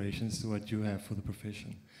aspirations to what you have for the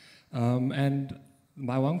profession. And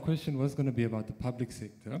my one question was going to be about the public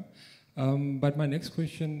sector. But my next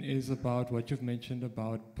question is about what you've mentioned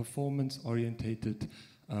about performance-orientated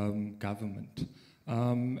government.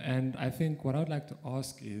 And I think what I'd like to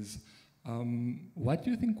ask is, what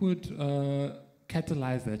do you think would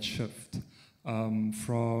catalyze that shift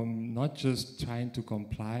from not just trying to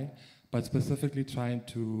comply, but specifically trying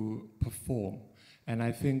to perform? And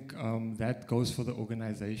I think that goes for the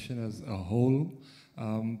organization as a whole,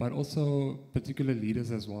 but also particular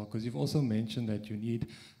leaders as well, because you've also mentioned that you need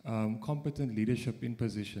competent leadership in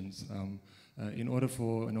positions in order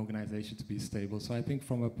for an organization to be stable. So I think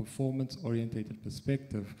from a performance-orientated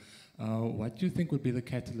perspective, what do you think would be the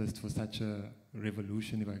catalyst for such a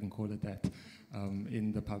revolution, if I can call it that,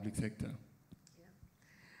 in the public sector?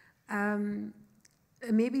 Yeah.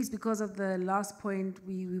 Maybe it's because of the last point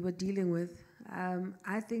we were dealing with.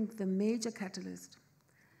 I think the major catalyst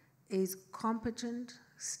is competent,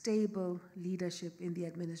 stable leadership in the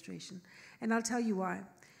administration. And I'll tell you why.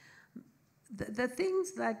 The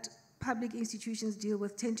things that public institutions deal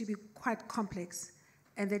with tend to be quite complex,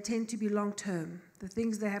 and they tend to be long-term. The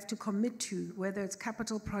things they have to commit to, whether it's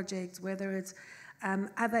capital projects, whether it's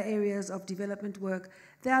other areas of development work,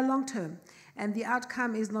 they are long-term. And the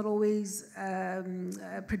outcome is not always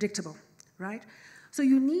predictable, right? So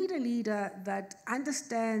you need a leader that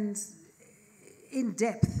understands in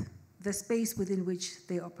depth the space within which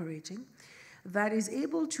they're operating, that is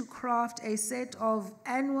able to craft a set of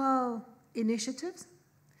annual initiatives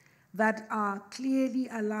that are clearly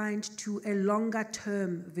aligned to a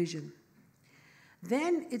longer-term vision.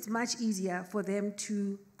 Then it's much easier for them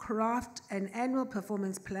to craft an annual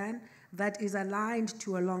performance plan that is aligned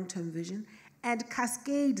to a long-term vision and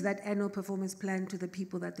cascade that annual performance plan to the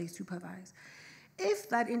people that they supervise. If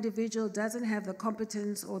that individual doesn't have the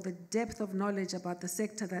competence or the depth of knowledge about the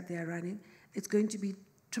sector that they are running, it's going to be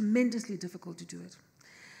tremendously difficult to do it.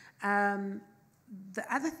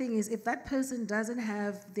 The other thing is, if that person doesn't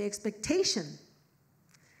have the expectation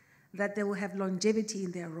that they will have longevity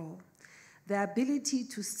in their role, the ability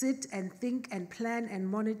to sit and think and plan and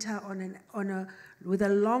monitor with a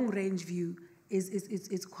long-range view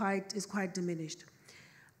is quite diminished.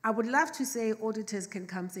 I would love to say auditors can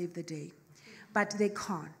come save the day, but they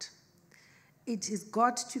can't. It has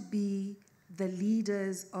got to be the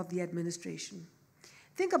leaders of the administration.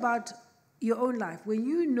 Think about your own life. When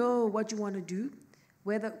you know what you want to do,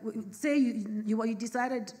 whether, say you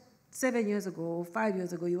decided 7 years ago or 5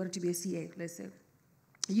 years ago you wanted to be a CA, let's say.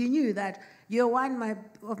 You knew that year one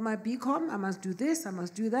of my BCom, I must do this, I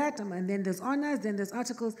must do that, and then there's honors, then there's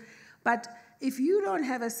articles. But if you don't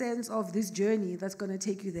have a sense of this journey that's going to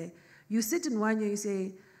take you there, you sit in 1 year, you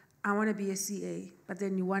say, I want to be a CA, but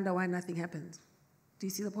then you wonder why nothing happens. Do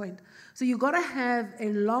you see the point? So you got to have a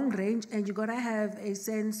long range, and you got to have a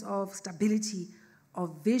sense of stability,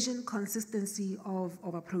 of vision, consistency of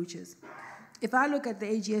approaches. If I look at the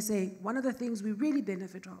AGSA, one of the things we really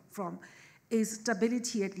benefit from is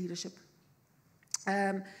stability at leadership.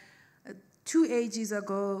 2 AGs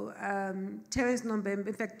ago, Terence Nombembe,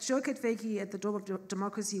 in fact, Showkat Feki at the Dome of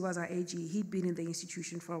Democracy was our AG. He'd been in the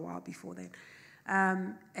institution for a while before then.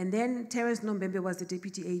 And then Terence Nombembe was the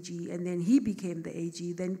deputy AG, and then he became the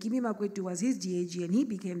AG. Then Kimi Magwetu was his DAG, and he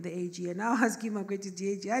became the AG. And now as Kimi Magwetu's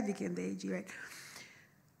DAG, I became the AG, right?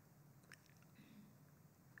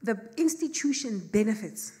 The institution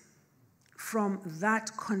benefits from that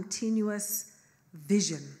continuous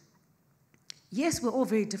vision. Yes, we're all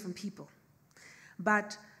very different people,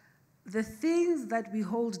 but the things that we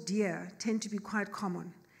hold dear tend to be quite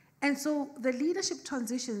common. And so the leadership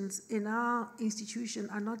transitions in our institution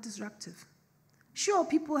are not disruptive. Sure,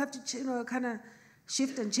 people have to kind of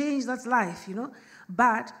shift and change, that's life,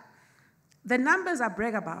 but the numbers I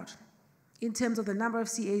brag about in terms of the number of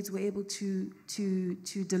CAs we're able to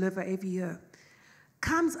deliver every year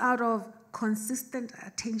comes out of consistent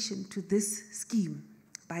attention to this scheme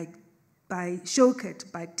by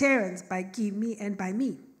Showkat, by Terence, by Kimi, and by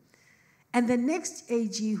me. And the next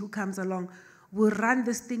AG who comes along will run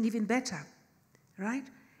this thing even better, right?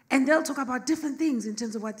 And they'll talk about different things in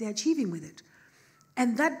terms of what they're achieving with it.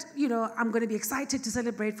 And that, I'm going to be excited to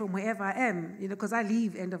celebrate from wherever I am, because I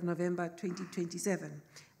leave end of November 2027.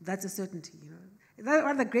 That's a certainty,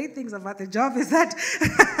 One of the great things about the job is that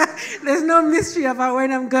there's no mystery about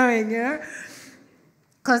when I'm going,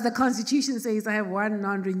 because the Constitution says I have one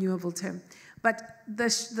non-renewable term. But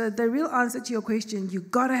the real answer to your question, you've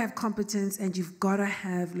got to have competence and you've got to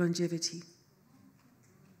have longevity.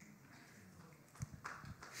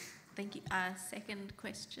 Thank you. Second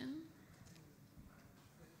question.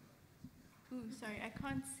 Ooh, sorry, I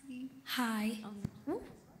can't see. Hi.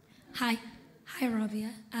 Hi. Hi,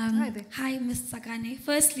 Rabia. Hi there. Hi, Ms Tsakani.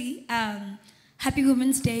 Firstly, Happy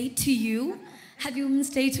Women's Day to you. Happy Women's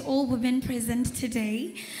Day to all women present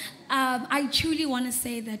today. I truly want to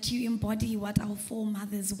say that you embody what our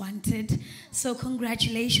foremothers wanted. So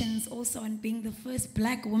congratulations also on being the first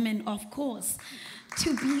Black woman, of course,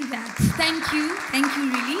 to be that. Thank you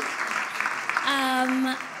really.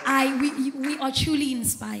 We are truly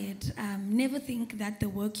inspired. Never think that the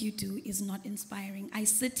work you do is not inspiring. I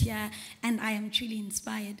sit here and I am truly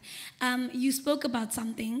inspired. You spoke about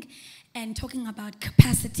something and talking about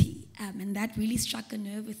capacity, and that really struck a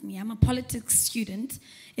nerve with me. I'm a politics student,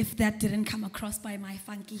 if that didn't come across by my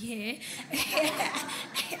funky hair.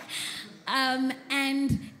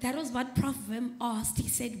 And that was what Prof Vim asked. He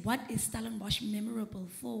said, what is Stellenbosch memorable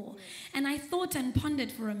for? And I thought and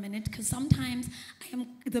pondered for a minute, because sometimes I am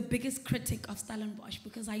the biggest critic of Stellenbosch,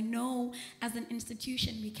 because I know as an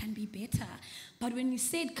institution we can be better. But when you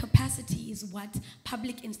said capacity is what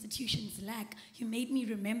public institutions lack, you made me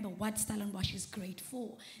remember what Stellenbosch is great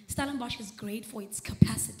for. Stellenbosch is great for its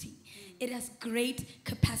capacity. It has great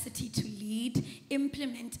capacity to lead,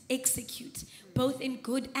 implement, execute, both in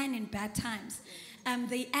good and in bad times.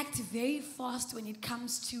 They act very fast when it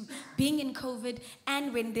comes to being in COVID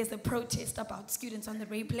and when there's a protest about students on the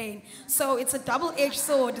rail plane. So it's a double-edged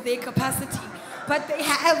sword, their capacity, but they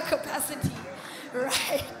have capacity,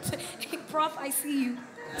 right? Prof, I see you.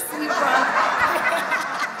 See you, Prof.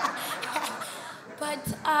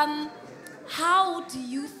 But how do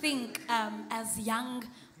you think, as young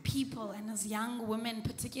people and as young women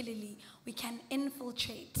particularly, we can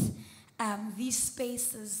infiltrate these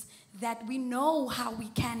spaces that we know how we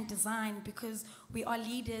can design, because we are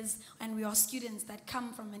leaders and we are students that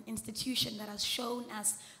come from an institution that has shown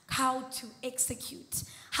us how to execute,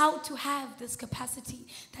 how to have this capacity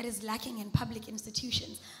that is lacking in public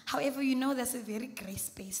institutions. However, you know there's a very gray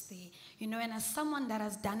space there, you know, and as someone that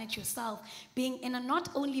has done it yourself, being in a not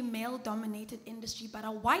only male-dominated industry, but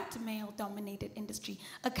a white male-dominated industry,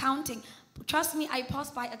 accounting. Trust me, I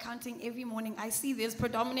pass by accounting every morning. I see there's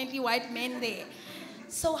predominantly white men there.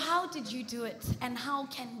 So how did you do it? And how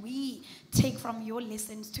can we take from your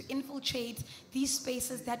lessons to infiltrate these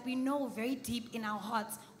spaces that we know very deep in our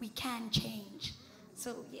hearts we can change?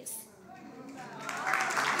 So, yes.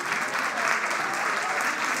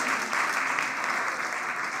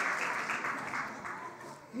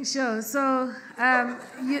 Sure. So I'm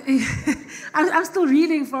still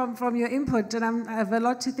reading from your input, and I have a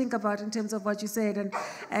lot to think about in terms of what you said.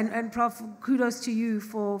 And Prof, kudos to you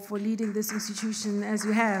for leading this institution as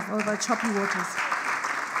you have over choppy waters.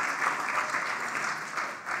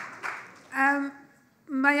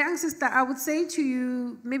 My young sister, I would say to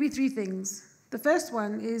you maybe three things. The first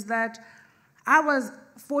one is that I was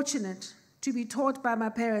fortunate to be taught by my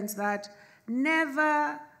parents that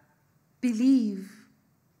never believe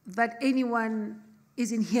that anyone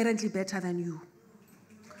is inherently better than you.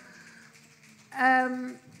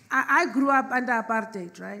 I grew up under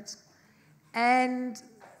apartheid, right? And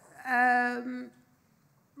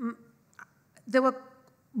there were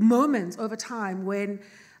moments over time when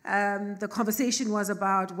the conversation was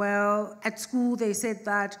about, well, at school they said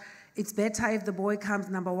that it's better if the boy comes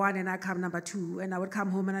number one and I come number two, and I would come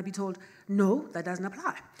home and I'd be told, no, that doesn't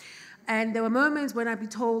apply. And there were moments when I'd be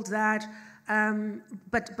told that,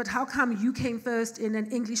 but how come you came first in an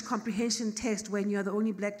English comprehension test when you're the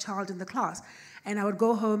only black child in the class? And I would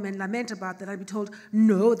go home and lament about that. I'd be told,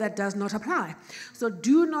 no, that does not apply. So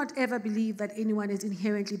do not ever believe that anyone is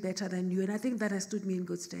inherently better than you. And I think that has stood me in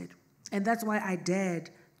good stead. And that's why I dared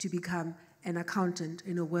to become an accountant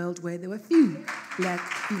in a world where there were few black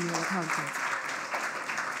female accountants.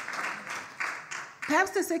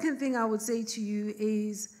 Perhaps the second thing I would say to you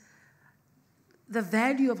is the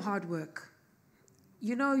value of hard work.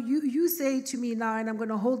 You know, you say to me now, and I'm going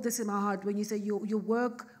to hold this in my heart, when you say your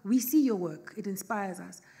work, we see your work, it inspires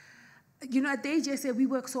us. You know, at the AJSA, we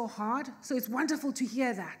work so hard, so it's wonderful to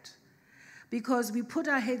hear that, because we put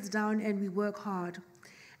our heads down and we work hard,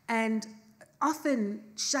 and often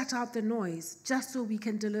shut out the noise just so we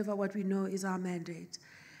can deliver what we know is our mandate.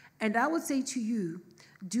 And I would say to you,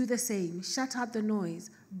 do the same. Shut out the noise,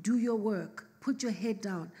 do your work, put your head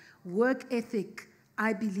down. Work ethic,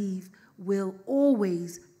 I believe, will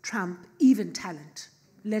always trump even talent,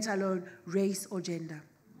 let alone race or gender.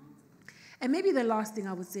 And maybe the last thing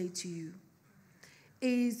I would say to you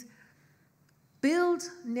is build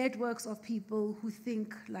networks of people who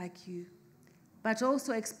think like you, but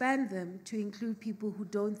also expand them to include people who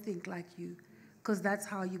don't think like you, because that's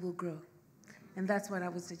how you will grow. And that's what I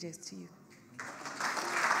would suggest to you.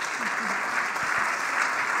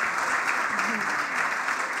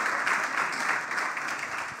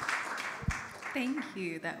 Thank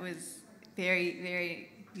you. That was very, very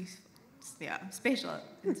useful. special,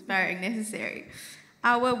 inspiring, necessary.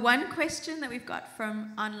 Our one question that we've got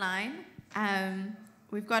from online,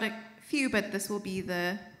 we've got a few, but this will be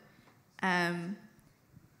the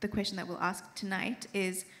question that we'll ask tonight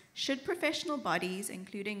is, should professional bodies,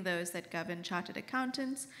 including those that govern chartered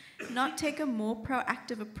accountants, not take a more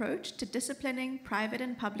proactive approach to disciplining private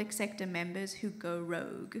and public sector members who go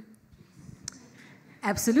rogue?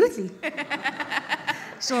 Absolutely.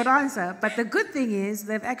 Short answer. But the good thing is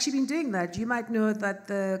they've actually been doing that. You might know that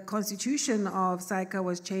the constitution of SAICA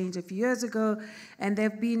was changed a few years ago, and there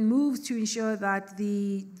have been moves to ensure that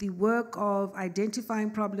the work of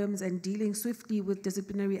identifying problems and dealing swiftly with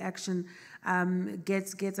disciplinary action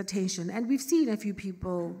gets attention. And we've seen a few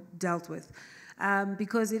people dealt with.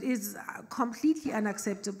 Because it is completely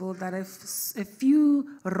unacceptable that a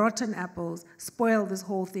few rotten apples spoil this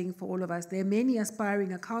whole thing for all of us. There are many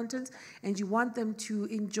aspiring accountants, and you want them to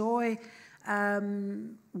enjoy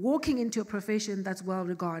walking into a profession that's well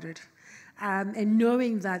regarded, and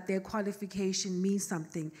knowing that their qualification means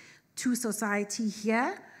something to society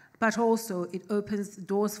here, but also it opens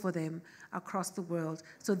doors for them across the world.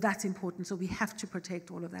 So that's important. So we have to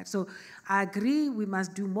protect all of that. So I agree we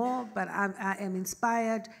must do more, but I am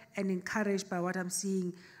inspired and encouraged by what I'm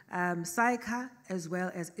seeing SAICA as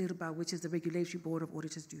well as IRBA, which is the Regulatory Board of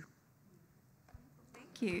Auditors, do.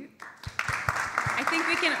 Thank you. I think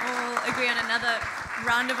we can all agree on another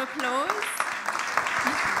round of applause.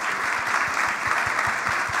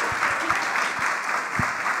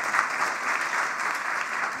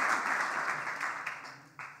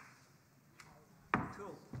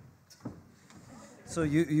 So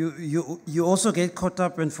you also get caught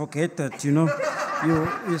up and forget that, you know,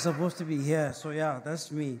 you're supposed to be here. So yeah,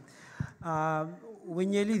 that's me. We're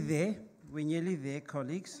nearly there,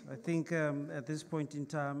 colleagues. I think at this point in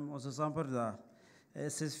time,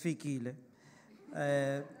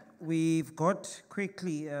 we've got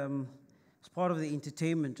quickly, as part of the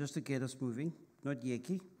entertainment, just to get us moving, not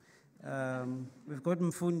Yeki. We've got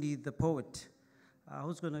Mfundi, the poet,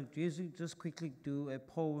 who's going to just quickly do a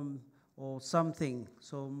poem or something.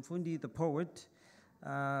 So Mfundi, the poet,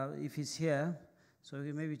 if he's here, so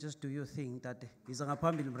you maybe just do your thing. That is a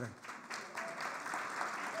pambil.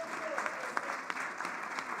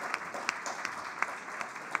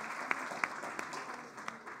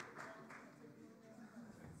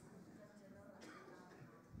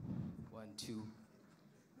 One, two.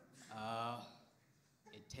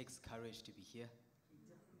 It takes courage to be here,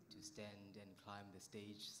 to stand and climb the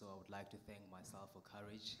stage, so I would like to thank myself for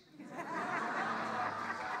courage.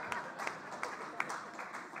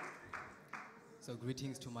 So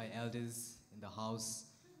greetings to my elders in the house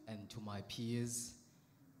and to my peers.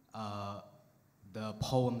 The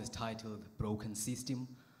poem is titled Broken System.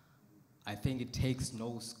 I think it takes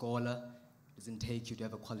no scholar, it doesn't take you to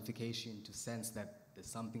have a qualification to sense that there's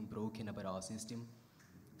something broken about our system.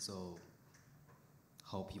 So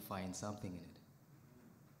hope you find something in it.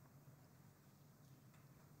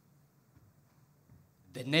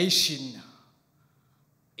 The nation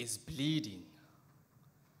is bleeding,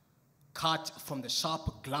 cut from the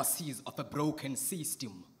sharp glasses of a broken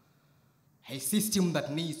system, a system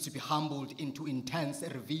that needs to be humbled into intense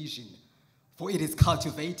revision, for it is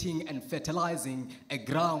cultivating and fertilizing a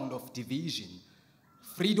ground of division.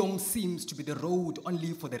 Freedom seems to be the road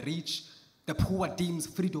only for the rich. The poor deems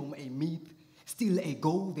freedom a myth, still a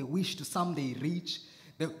goal they wish to someday reach.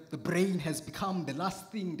 The brain has become the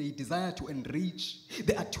last thing they desire to enrich.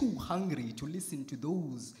 They are too hungry to listen to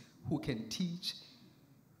those who can teach.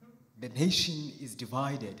 The nation is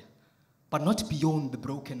divided, but not beyond the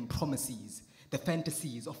broken promises, the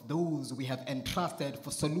fantasies of those we have entrusted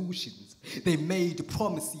for solutions. They made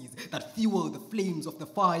promises that fuel the flames of the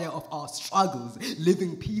fire of our struggles,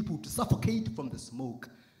 leaving people to suffocate from the smoke.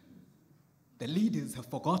 The leaders have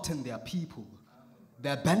forgotten their people. They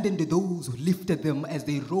abandoned those who lifted them as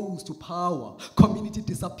they rose to power. Community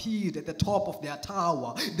disappeared at the top of their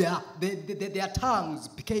tower. Their tongues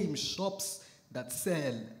became shops that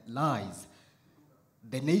sell lies.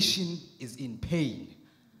 The nation is in pain.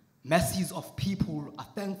 Masses of people are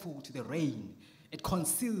thankful to the rain. It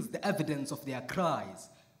conceals the evidence of their cries.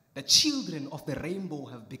 The children of the rainbow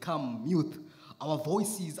have become mute. Our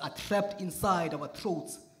voices are trapped inside our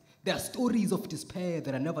throats. There are stories of despair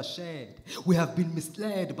that are never shared. We have been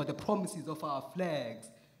misled by the promises of our flags.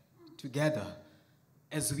 Together,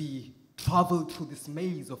 as we travel through this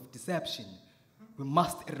maze of deception, we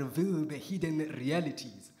must reveal the hidden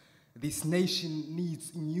realities. This nation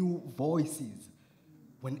needs new voices.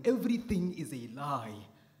 When everything is a lie,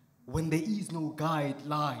 when there is no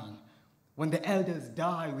guideline, when the elders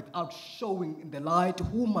die without showing the light,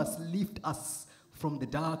 who must lift us from the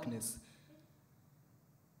darkness?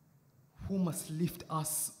 Who must lift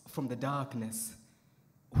us from the darkness?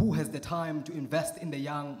 Who has the time to invest in the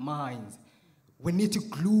young minds? We need to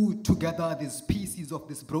glue together these pieces of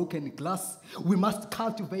this broken glass. We must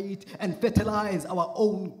cultivate and fertilize our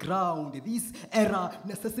own ground. This era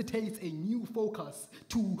necessitates a new focus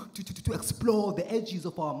to explore the edges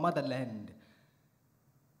of our motherland.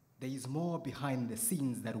 There is more behind the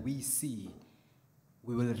scenes that we see.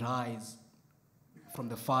 We will rise from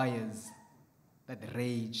the fires that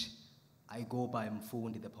rage. I go by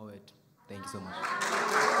Mfundi the poet. Thank you so much.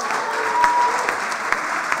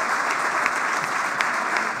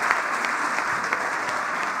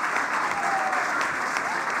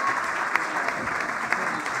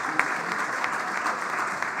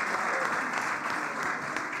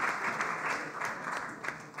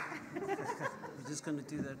 We're just going to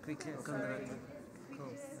do that quickly. Cool.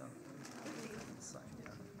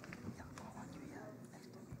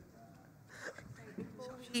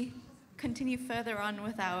 We continue further on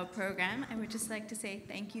with our program, I would just like to say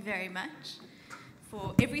thank you very much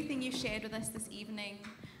for everything you shared with us this evening.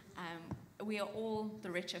 We are all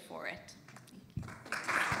the richer for it.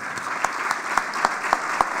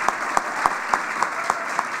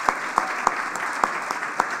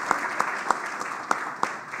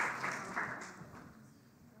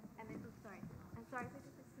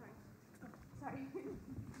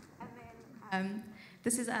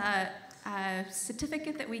 This is a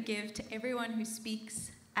certificate that we give to everyone who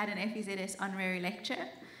speaks at an FVZS honorary lecture.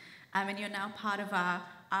 And you're now part of our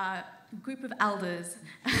group of elders,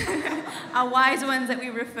 our wise ones that we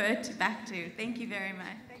refer back to. Thank you very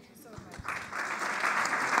much. Thank you so much.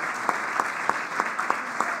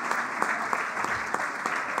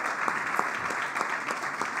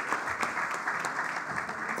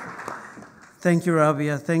 Thank you,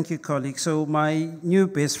 Rabia. Thank you, colleagues. So my new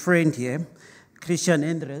best friend here, Christian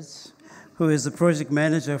Endres, who is the project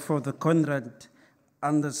manager for the Conrad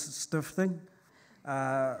Anders Stichting,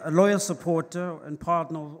 a loyal supporter and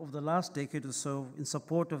partner of the last decade or so in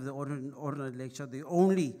support of the ordinary lecture, the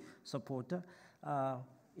only supporter,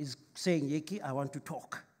 is saying, Yeki, I want to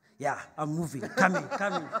talk. Yeah, I'm moving. Come in.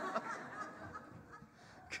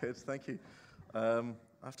 Good, thank you. I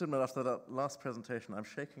have to admit, after that last presentation, I'm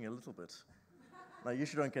shaking a little bit. I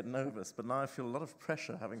usually don't get nervous, but now I feel a lot of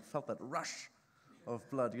pressure, having felt that rush of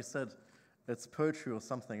blood. You said it's poetry or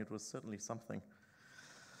something. It was certainly something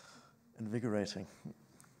invigorating.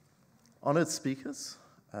 Honored speakers,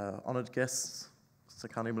 honored guests,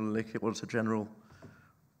 Tsakani Maluleke, Auditor-General,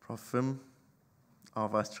 Prof. Vim, our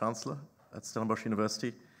Vice-Chancellor at Stellenbosch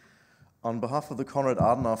University. On behalf of the Konrad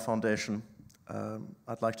Adenauer Foundation,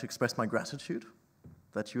 I'd like to express my gratitude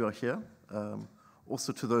that you are here.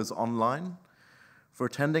 Also to those online for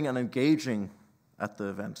attending and engaging at the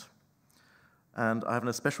event. And I have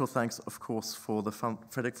a special thanks, of course, for the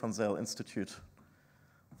Frederik Van Zyl Institute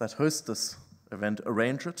that hosts this event,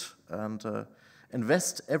 arrange it, and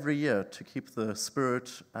invest every year to keep the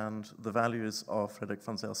spirit and the values of Frederik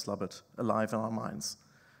Van Zyl Slabbert alive in our minds.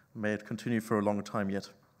 May it continue for a long time yet.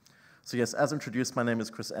 So yes, as introduced, my name is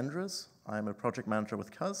Chris Endres. I am a project manager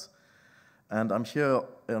with CAS. And I'm here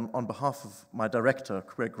on behalf of my director,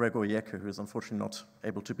 Gregor Yeke, who is unfortunately not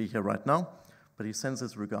able to be here right now, but he sends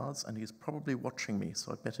his regards, and he's probably watching me,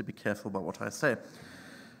 so I'd better be careful about what I say.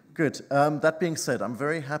 Good. That being said, I'm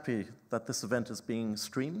very happy that this event is being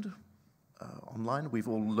streamed online. We've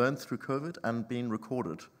all learned through COVID and being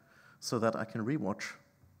recorded so that I can rewatch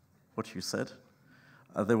what you said.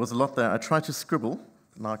 There was a lot there. I tried to scribble.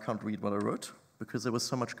 Now I can't read what I wrote because there was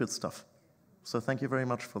so much good stuff. So thank you very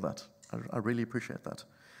much for that. I really appreciate that.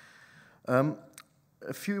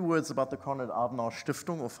 A few words about the Konrad Adenauer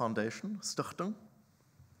Stiftung or Foundation, Stichting.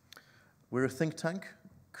 We're a think tank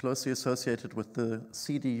closely associated with the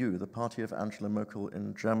CDU, the party of Angela Merkel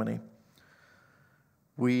in Germany.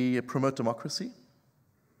 We promote democracy,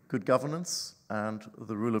 good governance, and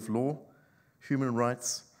the rule of law, human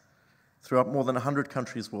rights, throughout more than 100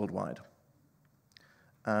 countries worldwide.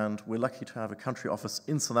 And we're lucky to have a country office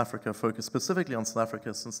in South Africa focused specifically on South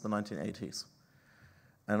Africa since the 1980s.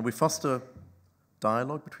 And we foster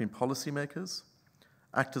dialogue between policymakers,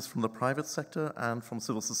 actors from the private sector, and from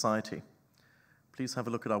civil society. Please have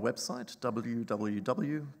a look at our website,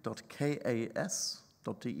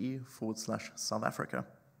 www.kas.de/South Africa.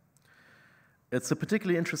 It's a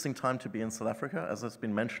particularly interesting time to be in South Africa, as has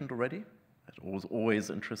been mentioned already. It was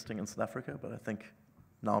always interesting in South Africa, but I think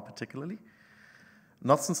now particularly.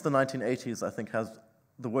 Not since the 1980s, I think, has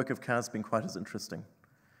the work of CAS been quite as interesting,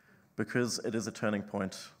 because it is a turning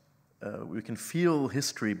point. We can feel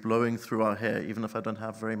history blowing through our hair, even if I don't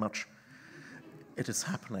have very much. It is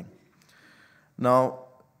happening. Now,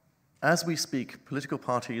 As we speak, political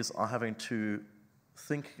parties are having to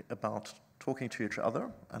think about talking to each other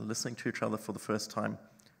and listening to each other for the first time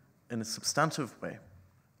in a substantive way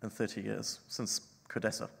in 30 years, since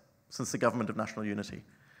CODESA, since the Government of National Unity.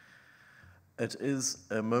 It is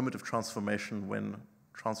a moment of transformation when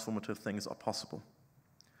transformative things are possible.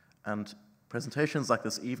 And presentations like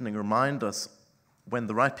this evening remind us when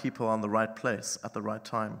the right people are in the right place at the right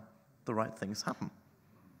time, the right things happen.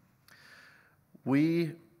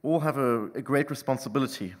 We all have a great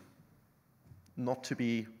responsibility not to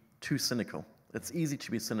be too cynical. It's easy to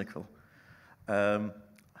be cynical. I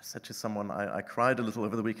said to someone, I cried a little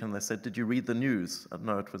over the weekend. They said, "Did you read the news?"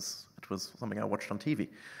 No, it was something I watched on TV.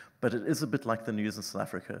 But it is a bit like the news in South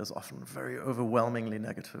Africa. It is often very overwhelmingly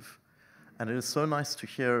negative. And it is so nice to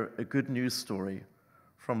hear a good news story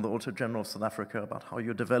from the Auditor-General of South Africa about how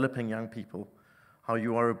you're developing young people, how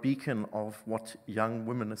you are a beacon of what young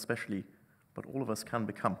women especially, but all of us can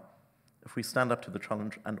become if we stand up to the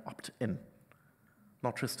challenge and opt in,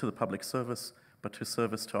 not just to the public service, but to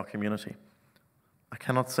service to our community. I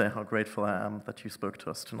cannot say how grateful I am that you spoke to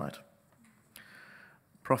us tonight.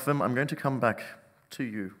 Prof. Vim, I'm going to come back to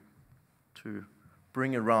you to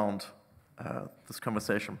bring around this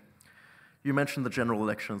conversation. You mentioned the general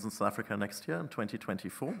elections in South Africa next year in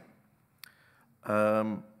 2024.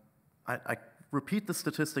 I repeat the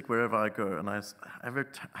statistic wherever I go, and I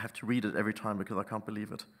have to read it every time because I can't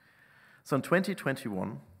believe it. So in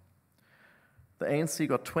 2021, the ANC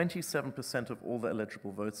got 27% of all the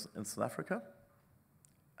eligible votes in South Africa,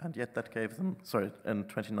 and yet that gave them, in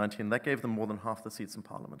 2019, that gave them more than half the seats in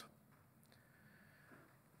Parliament.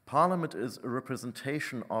 Parliament is a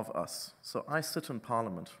representation of us. So I sit in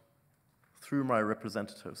Parliament through my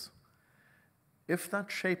representatives. If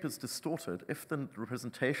that shape is distorted, if the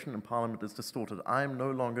representation in Parliament is distorted, I am no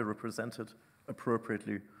longer represented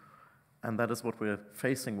appropriately, and that is what we're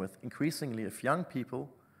facing with increasingly if young people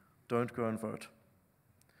don't go and vote.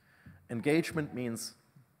 Engagement means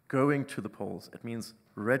going to the polls. It means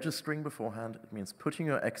registering beforehand. It means putting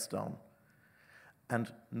your X down.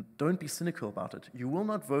 And don't be cynical about it. You will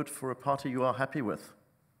not vote for a party you are happy with.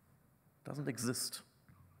 It doesn't exist.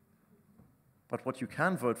 But what you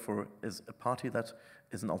can vote for is a party that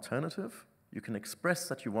is an alternative. You can express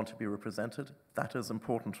that you want to be represented. That is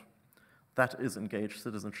important. That is engaged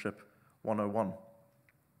citizenship 101.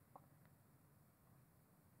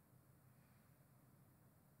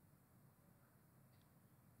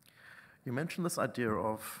 You mentioned this idea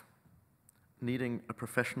of needing a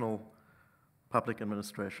professional public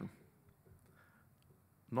administration.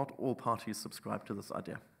 Not all parties subscribe to this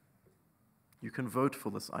idea. You can vote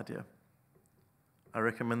for this idea. I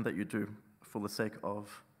recommend that you do, for the sake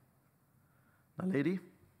of Naledi,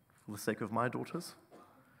 for the sake of my daughters,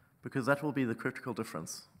 because that will be the critical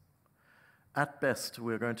difference. At best,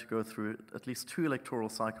 we're going to go through at least 2 electoral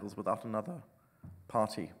cycles without another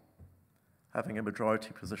party having a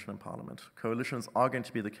majority position in Parliament. Coalitions are going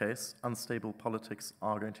to be the case, unstable politics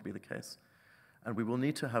are going to be the case, and we will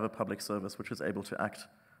need to have a public service which is able to act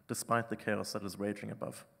despite the chaos that is raging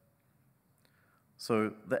above.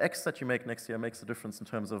 So the X that you make next year makes a difference in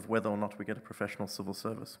terms of whether or not we get a professional civil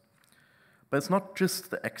service. But it's not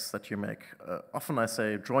just the X that you make. Often I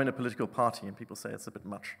say, join a political party, and people say it's a bit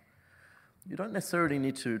much. You don't necessarily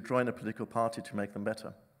need to join a political party to make them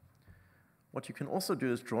better. What you can also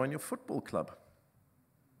do is join your football club.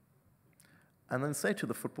 And then say to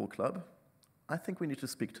the football club, I think we need to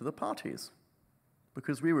speak to the parties,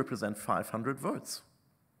 because we represent 500 votes,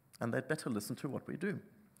 and they'd better listen to what we do.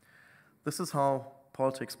 This is how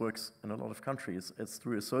politics works in a lot of countries. It's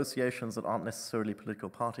through associations that aren't necessarily political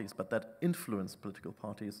parties, but that influence political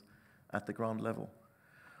parties at the ground level.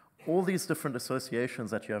 All these different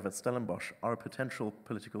associations that you have at Stellenbosch are a potential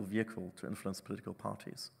political vehicle to influence political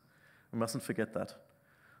parties. We mustn't forget that.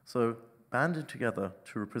 So banding together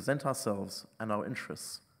to represent ourselves and our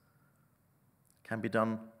interests can be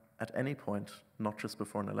done at any point, not just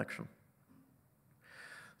before an election.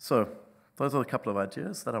 So those are a couple of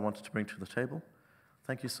ideas that I wanted to bring to the table.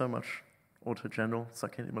 Thank you so much, Auditor-General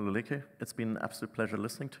Tsakani Maluleke. It's been an absolute pleasure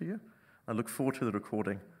listening to you. I look forward to the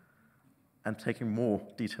recording and taking more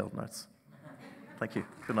detailed notes. Thank you.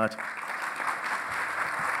 Good night.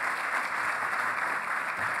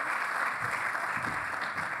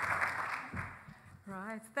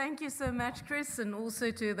 Right. Thank you so much, Chris, and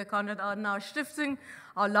also to the Konrad Adenauer Stiftung,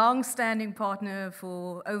 our long-standing partner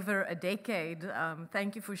for over a decade.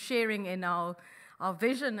 Thank you for sharing in our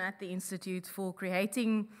vision at the Institute for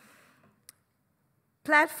creating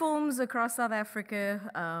platforms across South Africa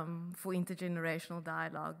for intergenerational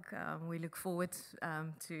dialogue. We look forward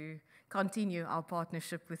to continue our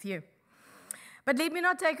partnership with you. But let me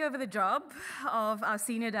not take over the job of our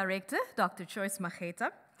Senior Director, Dr. Joyce Mageta,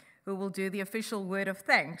 who will do the official word of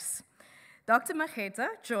thanks. Dr. Mageta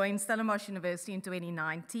joined Stellenbosch University in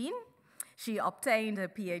 2019. She obtained a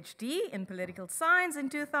PhD in political science in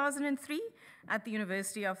 2003 at the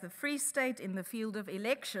University of the Free State in the field of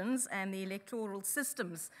elections and the electoral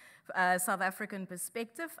systems, South African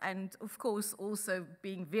perspective, and of course also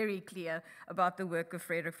being very clear about the work of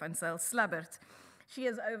Frederik Van Zyl. She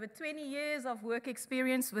has over 20 years of work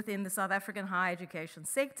experience within the South African higher education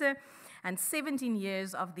sector, and 17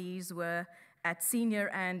 years of these were at senior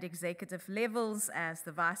and executive levels as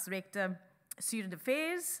the Vice Rector, Student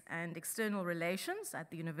Affairs and External Relations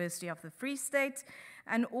at the University of the Free State,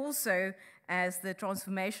 and also as the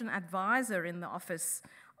Transformation Advisor in the Office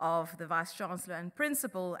of the Vice-Chancellor and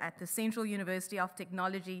Principal at the Central University of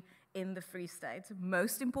Technology in the Free State.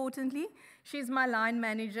 Most importantly, she's my line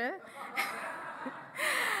manager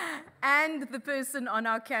and the person on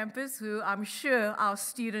our campus who I'm sure our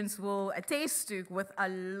students will attest to with a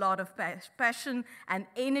lot of passion and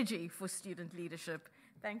energy for student leadership.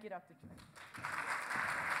 Thank you, Dr. Joy.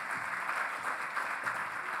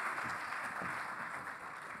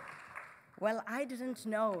 Well, I didn't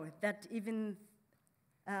know that even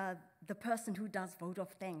the person who does vote of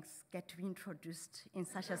thanks get to be introduced in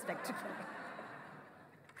such a spectacle.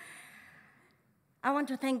 I want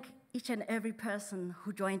to thank each and every person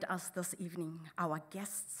who joined us this evening, our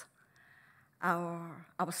guests,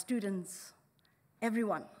 our students,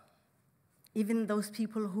 everyone, even those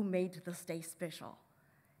people who made this day special.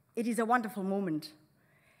 It is a wonderful moment,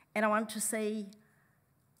 and I want to say,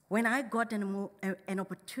 when I got an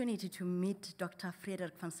opportunity to meet Dr.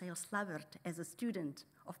 Frederik Van Zyl Slabbert as a student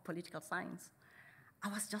of political science, I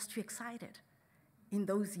was just too excited in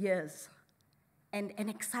those years, and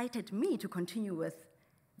excited me to continue with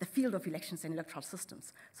the field of elections and electoral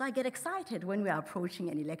systems. So I get excited when we are approaching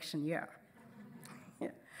an election year. Yeah.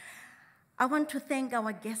 I want to thank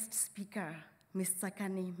our guest speaker, Ms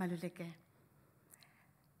Tsakani Maluleke,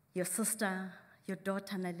 your sister, your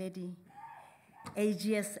daughter Naledi,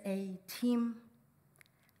 AGSA team.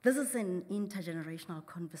 This is an intergenerational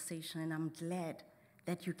conversation, and I'm glad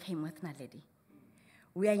that you came with Naledi.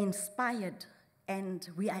 We are inspired and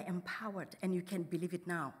we are empowered, and you can believe it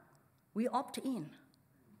now. We opt in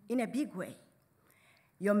a big way.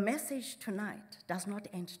 Your message tonight does not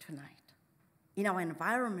end tonight. In our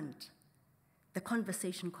environment, the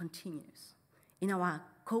conversation continues. In our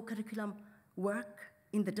co-curriculum work,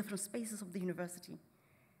 in the different spaces of the university,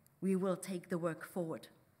 we will take the work forward.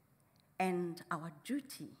 And our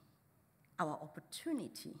duty, our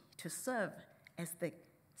opportunity to serve as the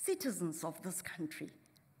citizens of this country,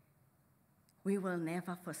 we will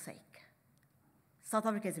never forsake. South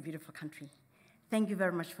Africa is a beautiful country. Thank you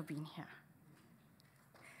very much for being here.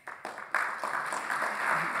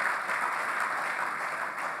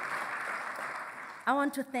 I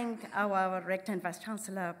want to thank our Rector and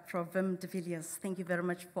Vice-Chancellor, Prof. De Villiers. Thank you very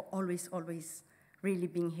much for always really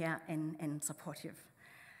being here and supportive.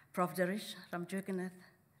 Prof. Darish Ramjurganath,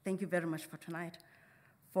 thank you very much for tonight,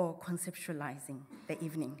 for conceptualizing the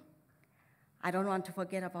evening. I don't want to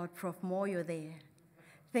forget about Prof. Moyo there.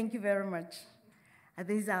 Thank you very much.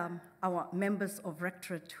 These are our members of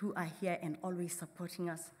Rectorate who are here and always supporting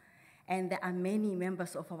us. And there are many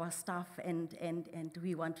members of our staff, and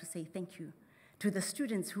we want to say thank you. To the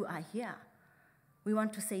students who are here, we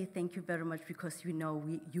want to say thank you very much because you know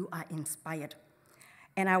you are inspired.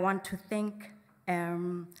 And I want to thank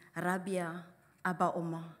Rabia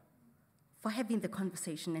Abaoma for having the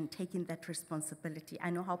conversation and taking that responsibility. I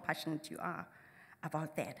know how passionate you are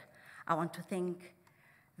about that. I want to thank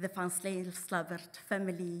the Van Zyl Slabbert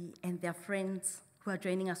family and their friends who are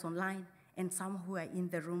joining us online and some who are in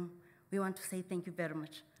the room. We want to say thank you very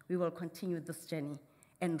much. We will continue this journey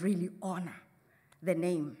and really honor the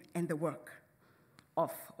name and the work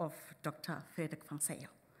of Dr. Frederik Van Zyl.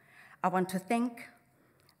 I want to thank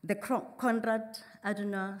the Konrad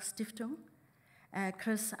Adenauer Stiftung,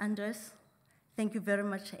 Chris Andres. Thank you very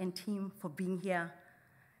much, and team, for being here.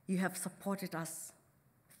 You have supported us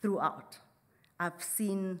throughout. I've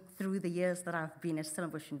seen through the years that I've been at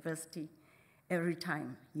Stellenbosch University, every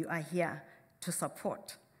time you are here to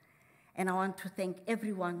support. And I want to thank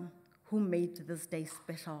everyone who made this day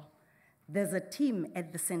special. There's a team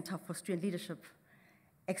at the Center for Student Leadership,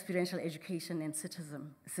 Experiential Education and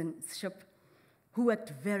Citizenship who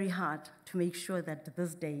worked very hard to make sure that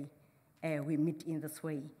this day we meet in this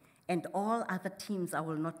way. And all other teams I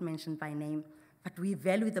will not mention by name, but we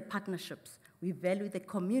value the partnerships. We value the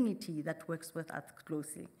community that works with us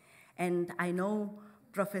closely. And I know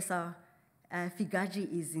Professor Figaji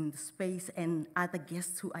is in the space and other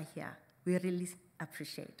guests who are here. We really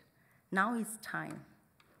appreciate. Now it's time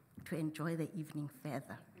to enjoy the evening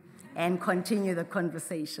further and continue the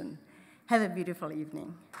conversation. Have a beautiful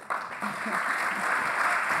evening.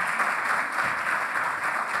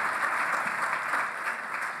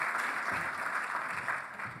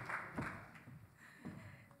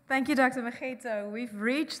 Thank you, Dr. Mageto. We've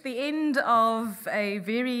reached the end of a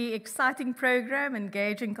very exciting program,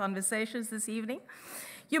 engaging conversations this evening.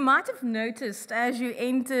 You might have noticed as you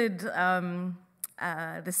entered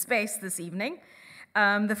the space this evening,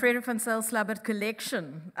 the Frederik Van Zyl Slabbert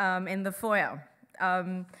collection in the foyer.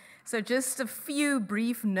 So just a few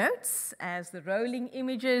brief notes as the rolling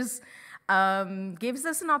images gives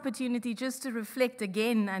us an opportunity just to reflect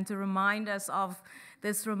again and to remind us of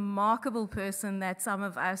this remarkable person that some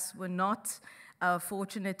of us were not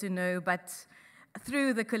fortunate to know, but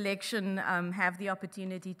through the collection have the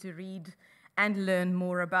opportunity to read and learn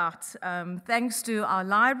more about. Thanks to our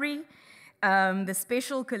library, the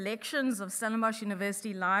special collections of Stellenbosch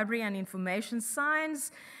University Library and Information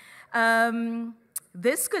Science,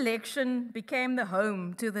 this collection became the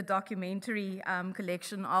home to the documentary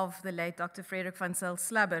collection of the late Dr. Frederik Van Zyl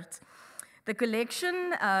Slabbert. The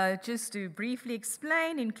collection, just to briefly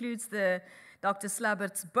explain, includes the Dr.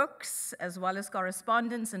 Slabbert's books, as well as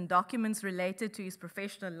correspondence and documents related to his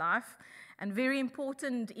professional life, and very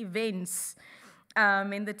important events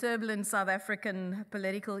in the turbulent South African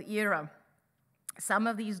political era. Some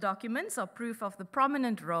of these documents are proof of the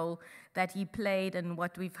prominent role that he played in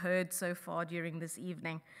what we've heard so far during this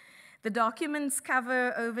evening. The documents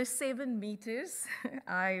cover over 7 meters.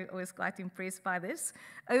 I was quite impressed by this.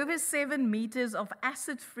 Over 7 meters of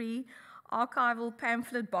acid-free archival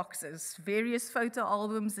pamphlet boxes, various photo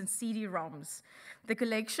albums and CD-ROMs. The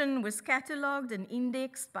collection was catalogued and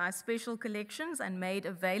indexed by Special Collections and made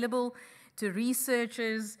available to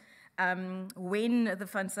researchers when the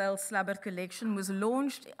Van Zyl Slabbert collection was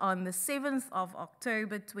launched on the 7th of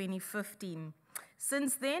October 2015.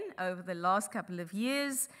 Since then, over the last couple of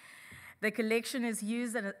years, the collection is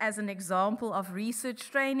used as an example of research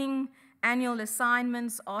training, annual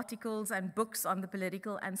assignments, articles, and books on the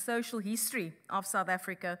political and social history of South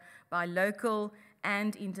Africa by local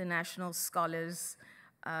and international scholars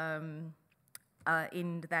in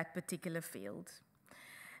that particular field.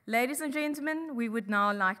 Ladies and gentlemen, we would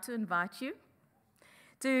now like to invite you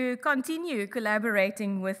to continue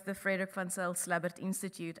collaborating with the Frederik Van Zyl Slabbert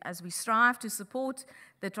Institute as we strive to support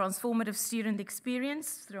the transformative student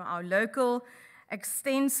experience through our local,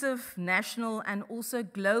 extensive, national, and also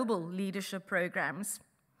global leadership programs.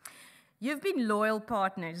 You've been loyal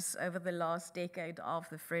partners over the last decade of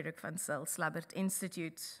the Frederik Van Zyl Slabbert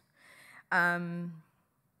Institute.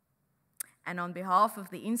 And on behalf of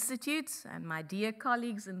the Institute and my dear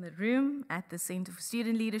colleagues in the room at the Center for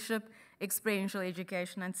Student Leadership, Experiential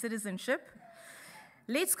Education and Citizenship,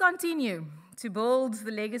 let's continue to build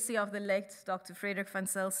the legacy of the late Dr. Frederik Van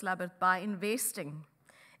Zyl Slabbert by investing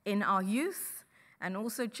in our youth and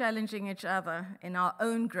also challenging each other in our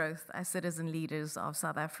own growth as citizen leaders of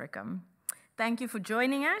South Africa. Thank you for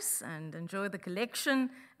joining us and enjoy the collection,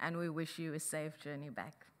 and we wish you a safe journey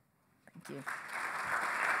back. Thank you.